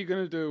vest. What are you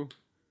gonna do?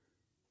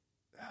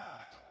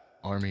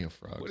 Army of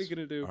Frogs. What are you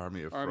gonna do?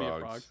 Army of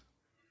Frogs.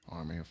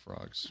 Army of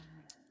Frogs.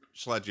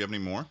 Schlatt, do you have any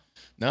more?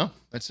 No,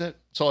 that's it.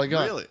 That's all I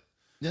got. Really?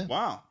 Yeah.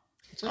 Wow.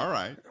 All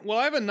right. Well,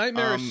 I have a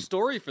nightmarish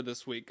story for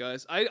this week,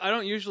 guys. I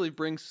don't usually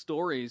bring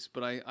stories,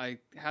 but I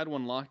had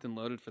one locked and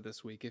loaded for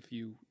this week. If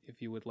you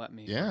would let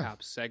me,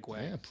 perhaps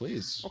segue. Yeah,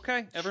 please.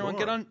 Okay, everyone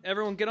get on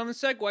the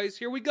segues.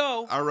 Here we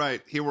go. All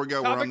right, here we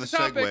go. We're on the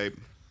segue.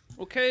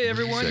 Okay,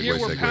 everyone. Here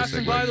we're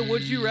passing by the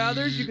Would You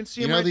Rathers. You can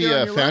see him right there. You on know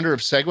your the founder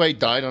left. of Segway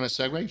died on a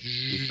Segway?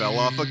 He fell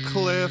off a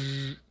cliff.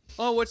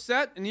 Oh, what's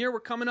that? And here we're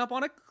coming up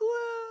on a cliff.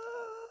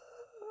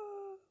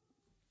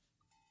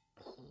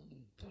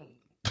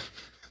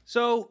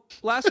 So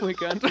last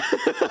weekend,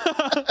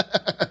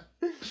 that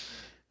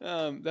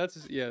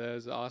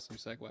was an awesome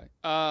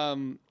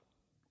segue.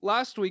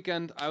 Last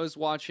weekend I was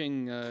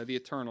watching The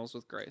Eternals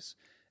with Grace,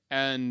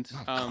 and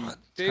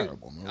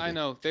terrible movie. I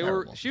know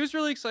Terrible. She was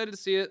really excited to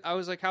see it. I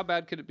was like, how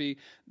bad could it be?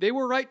 They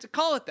were right to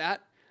call it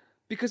that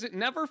because it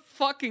never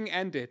fucking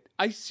ended.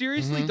 I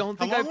seriously don't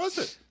think. How long was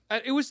it?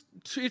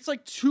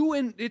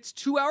 It's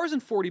 2 hours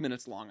and 40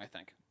 minutes long, I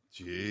think.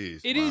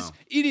 Jeez.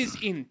 It is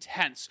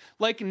intense.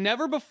 Like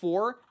never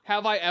before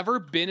have I ever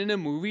been in a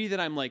movie that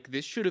I'm like,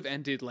 this should have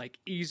ended like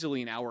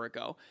easily an hour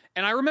ago.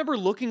 And I remember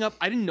looking up,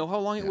 I didn't know how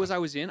long it was I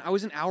was in. I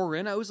was an hour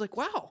in. I was like,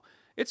 wow,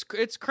 it's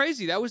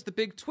crazy. That was the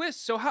big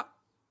twist. So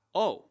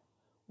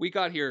we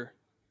got here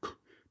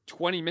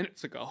 20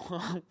 minutes ago.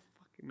 Fucking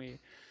me.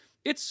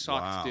 It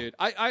sucked, dude.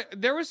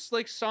 There was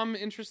like some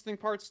interesting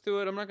parts to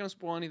it. I'm not going to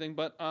spoil anything,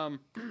 but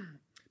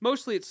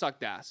mostly it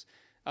sucked ass.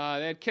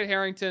 They had Kit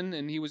Harington,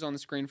 and he was on the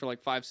screen for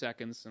like 5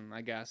 seconds, and I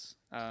guess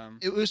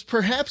it was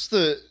perhaps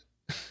there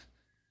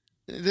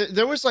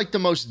was like the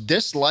most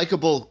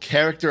dislikable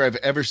character I've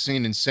ever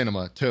seen in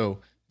cinema too.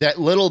 That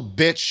little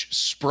bitch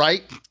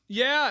Sprite.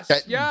 Yes.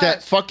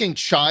 That fucking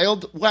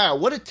child. Wow,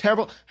 what a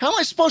terrible. How am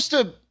I supposed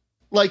to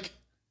like?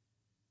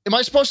 Am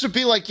I supposed to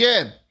be like,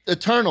 yeah,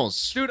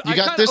 Eternals, dude? You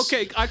got this.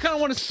 Okay, I kind of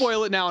want to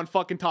spoil it now and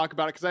fucking talk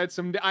about it because I have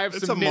some.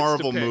 It's a nits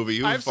Marvel to pick. movie.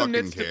 Who I have some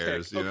fucking nits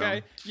cares? To pick, You okay.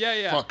 know?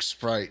 Yeah. Fuck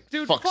Sprite,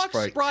 dude. Fuck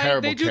Sprite.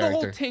 Terrible They do character. the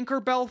whole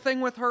Tinkerbell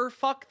thing with her.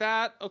 Fuck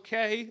that.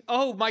 Okay.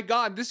 Oh my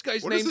God, this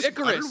guy's named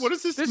Icarus. What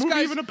is this movie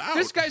even about?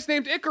 This guy's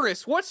named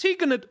Icarus. What's he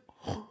gonna?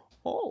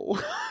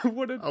 Oh,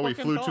 what a he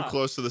flew dog. too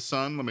close to the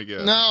sun. Let me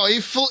guess. No,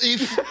 he flew. He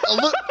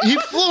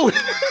flew.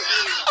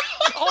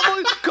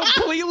 Almost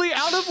completely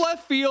out of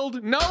left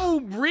field.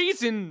 No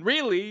reason,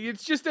 really.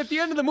 It's just at the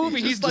end of the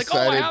movie, he's like,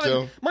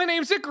 my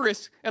name's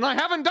Icarus, and I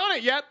haven't done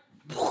it yet.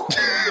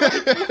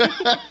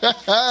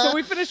 So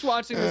we finished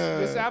watching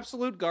this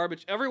absolute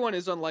garbage. Everyone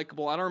is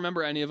unlikable. I don't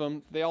remember any of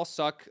them. They all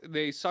suck.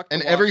 They suck.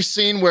 And every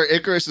scene where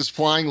Icarus is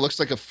flying looks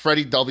like a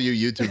Freddie W.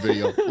 YouTube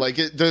video. Like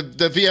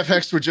the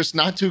VFX were just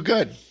not too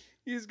good.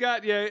 He's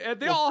got they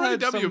all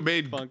had Freddie W. some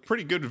made funk.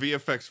 pretty good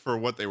VFX for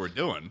what they were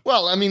doing.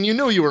 Well, I mean, you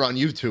knew you were on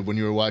YouTube when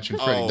you were watching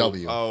Freddie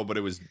W. Oh, but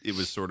it was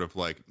sort of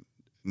like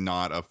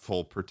not a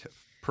full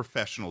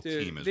professional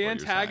Dude, team. Is the what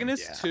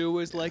antagonist you're saying. too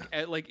was like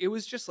it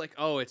was just like,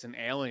 oh, it's an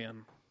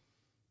alien.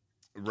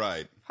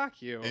 Right.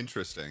 Fuck you.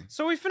 Interesting.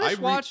 So we finished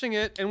watching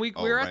it, and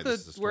we're at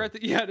the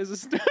yeah. It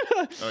is a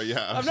oh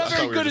yeah. I'm not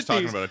very good at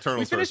these.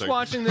 We finished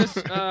watching this.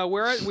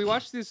 We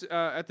watched this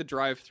at the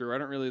drive-thru. I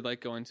don't really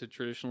like going to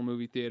traditional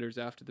movie theaters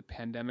after the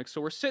pandemic,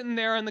 so we're sitting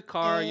there in the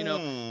car. You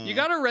know, you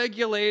got to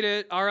regulate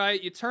it. All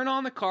right, you turn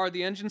on the car,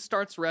 the engine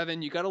starts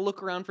revving. You got to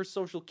look around for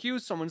social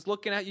cues. Someone's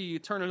looking at you. You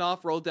turn it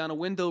off, roll down a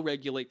window,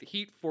 regulate the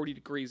heat. 40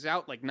 degrees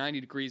out, like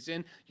 90 degrees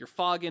in. You're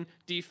fogging,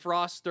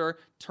 defroster,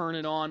 turn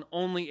it on.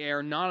 Only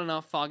air, not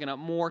enough, fogging up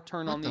more.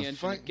 Turn on the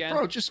engine again.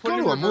 Bro, just go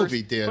to a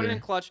movie theater. Put it in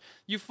clutch.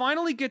 You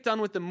finally get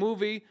done with the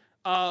movie,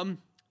 and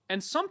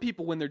some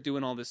people, when they're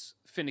doing all this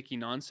finicky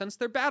nonsense,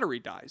 their battery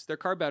dies. Their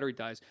car battery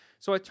dies.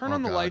 So I turn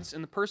on the lights,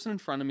 and the person in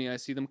front of me, I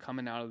see them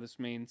coming out of this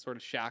main sort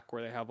of shack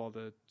where they have all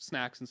the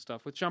snacks and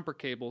stuff with jumper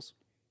cables,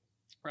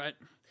 right?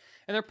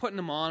 And they're putting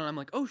them on, and I'm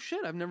like, oh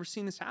shit, I've never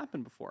seen this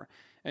happen before.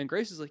 And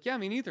Grace is like, yeah,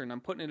 me neither. And I'm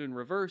putting it in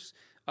reverse.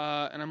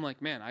 And I'm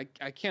like, man,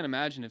 I can't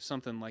imagine if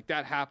something like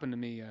that happened to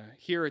me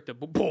here at the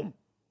boom.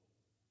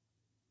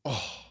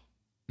 Oh,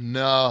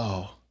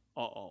 no.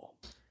 Uh-oh.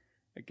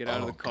 I get out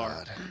of the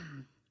car.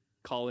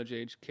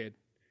 College-age kid.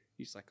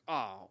 He's like,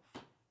 oh,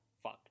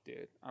 fuck,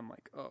 dude. I'm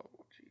like, oh,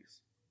 jeez.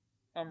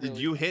 Did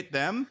you hit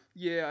them?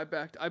 Yeah,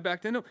 I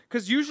backed into,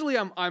 because usually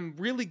I'm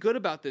really good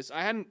about this.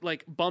 I hadn't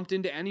like bumped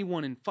into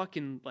anyone in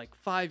fucking like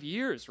 5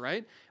 years,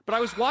 right? But I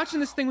was watching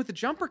this thing with the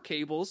jumper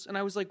cables, and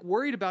I was like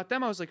worried about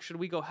them. I was like, should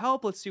we go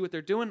help? Let's see what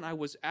they're doing. And I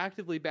was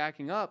actively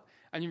backing up,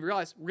 and you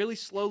realize really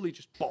slowly,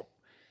 just boom.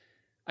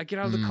 I get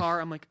out of the car.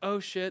 I'm like, oh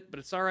shit, but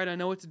it's all right. I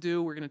know what to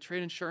do. We're gonna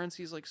trade insurance.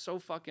 He's like so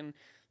fucking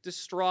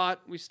distraught.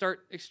 We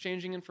start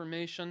exchanging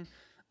information.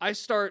 I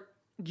start,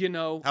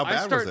 how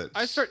bad was it?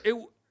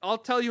 I'll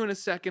tell you in a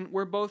second.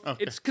 We're both.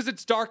 Okay. It's because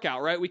it's dark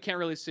out, right? We can't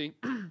really see.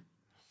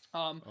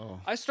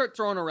 I start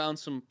throwing around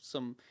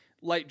some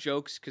light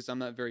jokes because I'm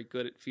not very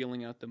good at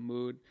feeling out the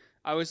mood.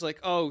 I was like,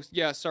 "Oh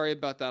yeah, sorry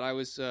about that. I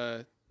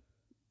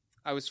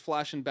was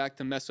flashing back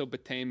to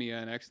Mesopotamia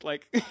and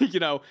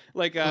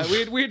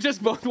we had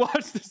just both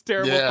watched this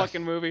terrible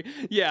fucking movie.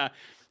 Yeah."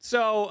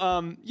 So,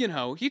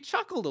 he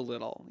chuckled a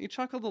little.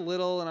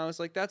 And I was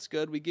like, that's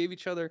good. We gave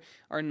each other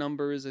our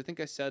numbers. I think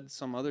I said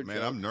some other joke.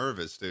 Man, I'm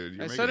nervous, dude.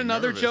 I said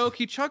another joke.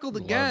 He chuckled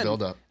again.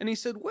 And he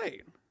said,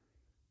 wait.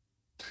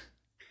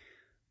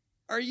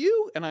 Are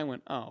you? And I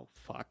went, oh,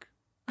 fuck.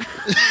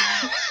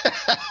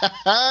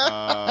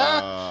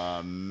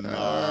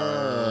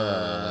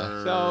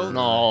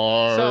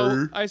 No.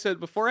 So I said,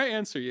 before I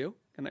answer you,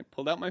 and I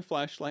pulled out my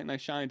flashlight and I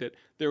shined it.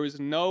 There was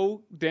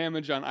no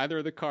damage on either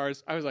of the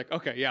cars. I was like,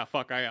 okay, yeah,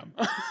 fuck, I am.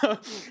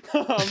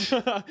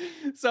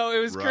 So it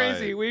was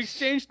crazy. We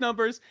exchanged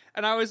numbers,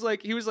 and I was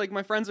like, he was like,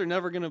 my friends are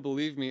never going to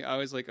believe me. I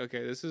was like,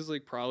 okay, this is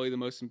like probably the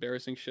most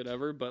embarrassing shit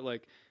ever, but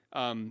like,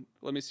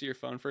 let me see your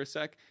phone for a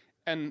sec.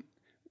 And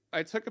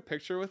I took a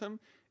picture with him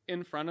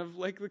in front of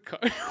like the car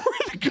where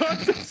the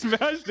cars had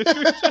smashed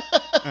into each other.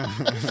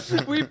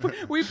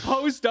 We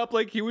posed up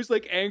like he was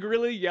like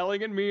angrily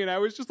yelling at me, and I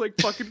was just like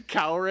fucking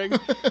cowering.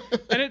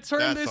 And it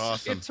turned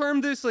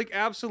this like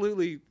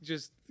absolutely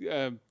just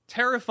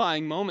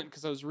terrifying moment,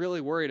 because I was really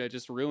worried I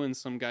just ruined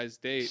some guy's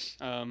date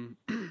and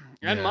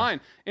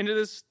mine into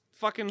this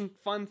fucking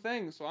fun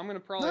thing. So I'm gonna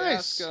probably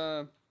ask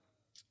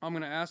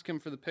him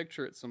for the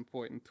picture at some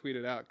point and tweet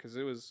it out, because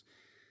it was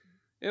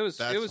hilarious.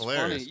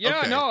 Funny. Yeah,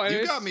 okay. No,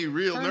 you got me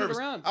real nervous.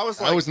 I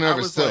was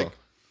nervous too.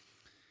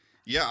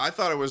 Yeah, I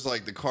thought it was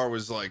like the car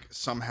was like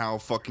somehow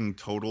fucking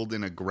totaled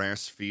in a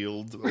grass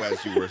field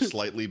as you were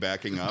slightly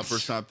backing up or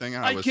something.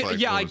 And I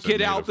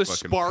get out the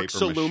sparks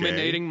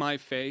illuminating my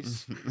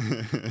face.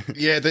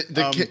 Yeah,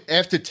 the kid,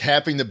 after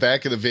tapping the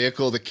back of the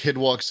vehicle, the kid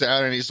walks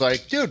out and he's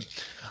like, dude,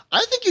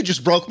 I think you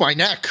just broke my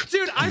neck.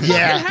 Dude, I fucking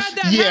had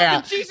that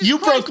happen. Jesus you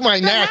Christ, broke my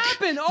neck.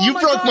 Happened. Oh you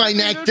my broke God, my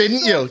neck,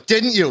 didn't you?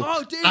 Didn't you?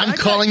 Oh, dude, I'm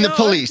calling the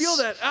police. I feel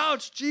that.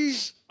 Ouch,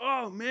 jeez.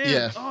 Oh, man.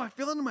 Yeah. Oh, I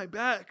feel it in my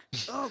back.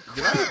 Oh,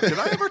 did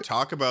I ever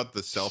talk about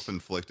the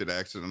self-inflicted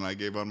accident I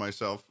gave on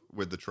myself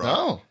with the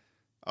truck?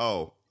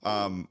 No.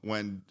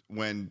 When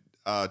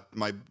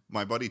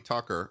my buddy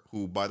Tucker,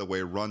 who, by the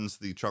way, runs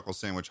the Chuckle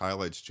Sandwich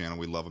Highlights channel,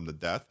 we love him to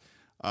death,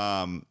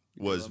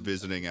 was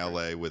visiting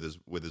L.A. with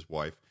his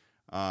wife.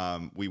 I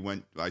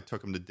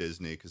took him to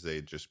Disney because they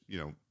had just,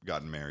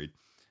 gotten married.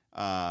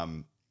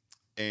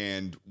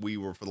 And we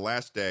were, for the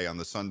last day on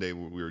the Sunday,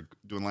 we were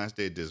doing last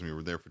day at Disney. We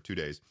were there for 2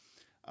 days.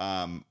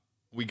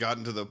 We got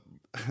into the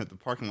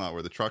parking lot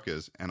where the truck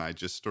is, and I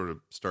just sort of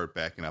start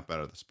backing up out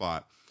of the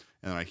spot.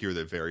 And then I hear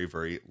that very,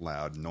 very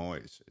loud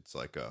noise. It's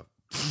like a,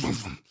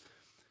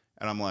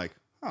 and I'm like,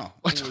 oh,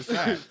 what was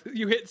that?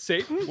 You hit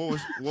Satan? What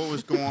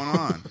was going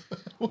on?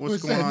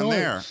 What's going on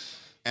there?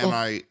 And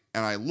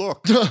I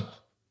looked.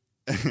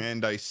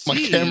 And I see... My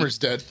camera's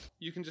dead.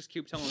 You can just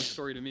keep telling the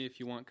story to me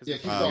if you want, because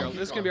this is going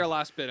to be our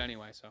last bit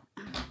anyway. So,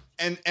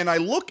 and I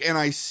look and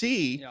I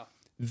see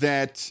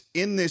that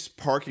in this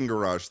parking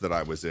garage that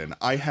I was in,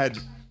 I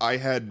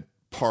had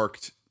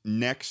parked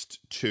next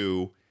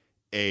to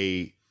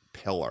a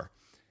pillar.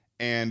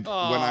 And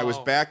when I was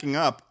backing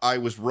up, I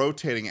was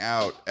rotating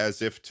out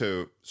as if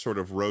to sort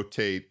of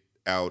rotate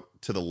out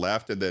to the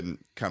left and then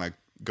kind of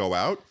go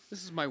out.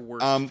 This is my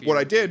worst fear, what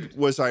I did dude.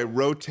 was I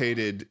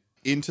rotated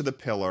into the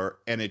pillar,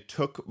 and it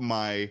took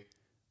my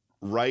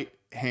right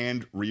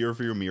hand rear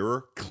view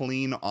mirror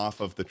clean off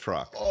of the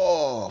truck.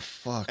 Oh,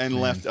 fuck.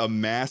 And left a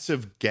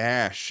massive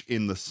gash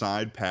in the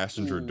side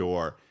passenger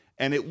door.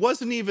 And it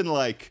wasn't even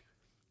like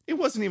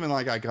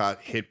I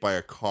got hit by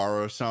a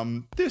car or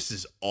something. This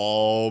is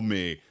all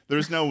me.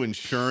 There's no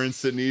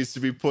insurance that needs to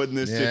be put in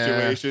this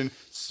situation.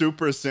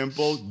 Super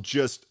simple.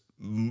 Just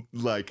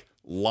like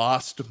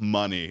lost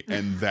money,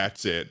 and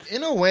that's it.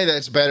 In a way,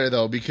 that's better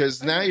though,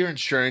 because now your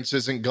insurance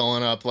isn't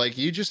going up. Like,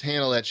 you just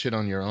handle that shit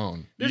on your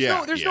own.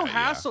 There's no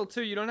hassle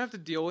too. You don't have to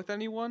deal with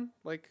anyone.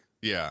 Like,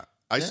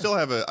 I still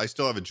have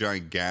a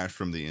giant gash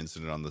from the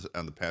incident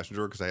on the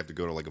passenger because I have to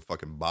go to like a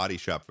fucking body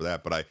shop for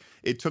that. But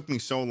it took me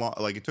so long.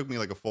 Like, it took me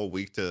like a full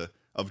week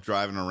of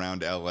driving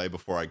around LA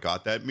before I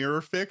got that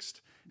mirror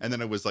fixed, and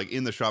then it was like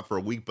in the shop for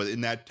a week. But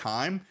in that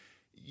time,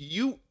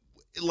 you'd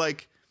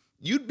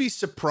be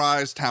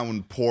surprised how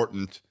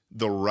important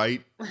the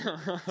right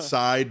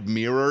side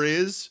mirror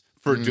is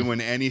for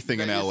doing anything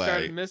in LA. You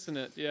started missing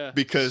it, yeah.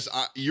 Because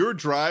you're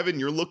driving,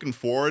 you're looking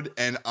forward,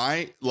 and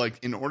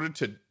in order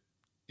to,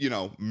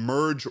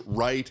 merge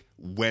right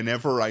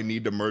whenever I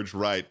need to merge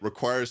right,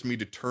 requires me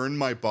to turn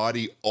my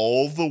body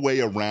all the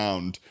way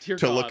around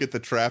look at the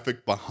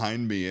traffic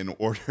behind me in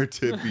order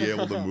to be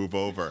able to move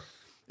over.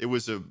 It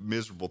was a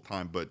miserable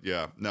time, but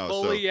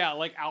fully,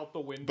 like out the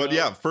window. But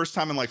first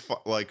time in like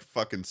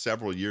fucking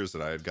several years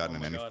that I had gotten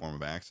in any form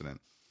of accident.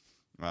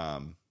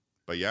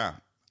 But yeah,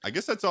 I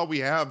guess that's all we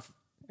have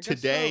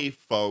today,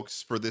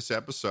 folks, for this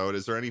episode.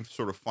 Is there any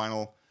sort of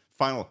final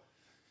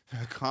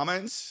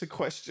comments,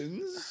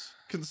 questions,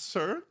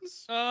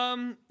 concerns?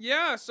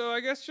 Yeah. So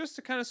I guess just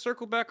to kind of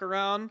circle back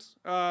around,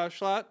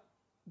 Schlatt,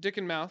 dick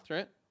and mouth,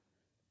 right?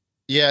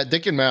 Yeah,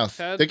 dick and mouth.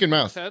 Dick and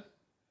mouth. Head.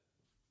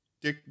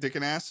 Dick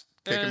and ass.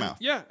 Take him out.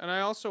 Yeah, and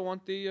I also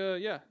want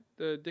the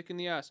dick in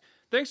the ass.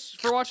 Thanks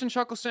for watching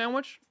Chuckle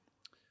Sandwich.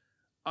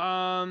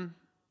 Bye-bye.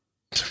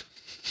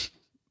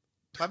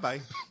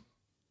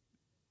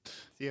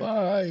 See ya.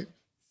 Bye.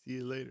 See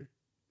you later.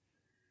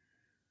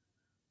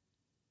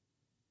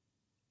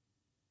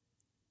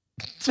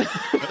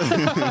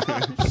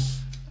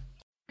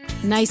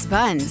 Nice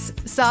buns,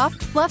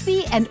 soft,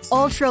 fluffy, and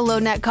ultra-low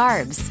net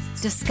carbs.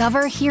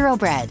 Discover Hero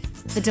Bread,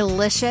 the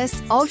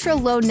delicious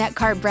ultra-low net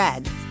carb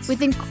bread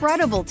with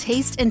incredible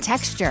taste and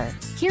texture.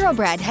 Hero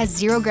Bread has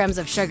 0 grams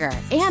of sugar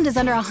and is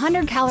under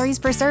 100 calories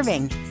per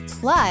serving.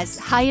 Plus,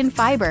 high in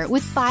fiber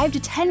with 5 to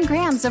 10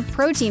 grams of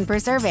protein per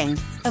serving.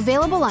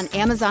 Available on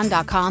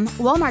Amazon.com,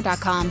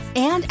 Walmart.com,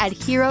 and at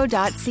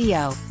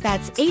hero.co.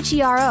 That's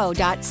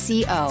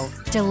HERO.co.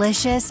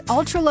 Delicious,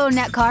 ultra-low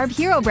net carb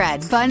Hero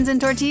Bread buns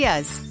and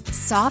tortillas.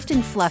 Soft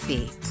and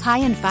fluffy, high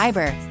in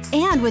fiber,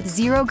 and with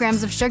 0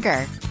 grams of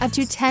sugar. Up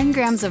to 10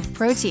 grams of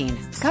protein,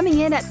 coming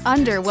in at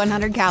under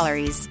 100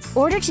 calories.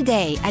 Order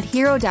today at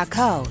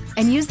hero.co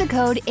and use the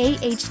code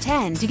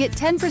AH10 to get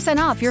 10%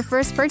 off your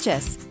first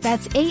purchase.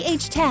 That's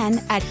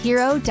AH10 at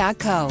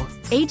hero.co.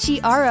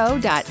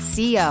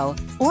 HERO.co.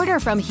 Order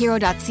from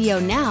hero.co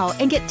now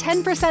and get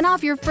 10%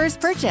 off your first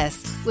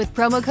purchase with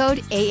promo code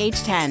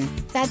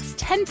AH10. That's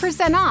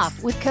 10%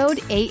 off with code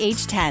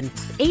AH10.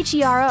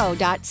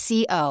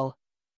 HERO.co.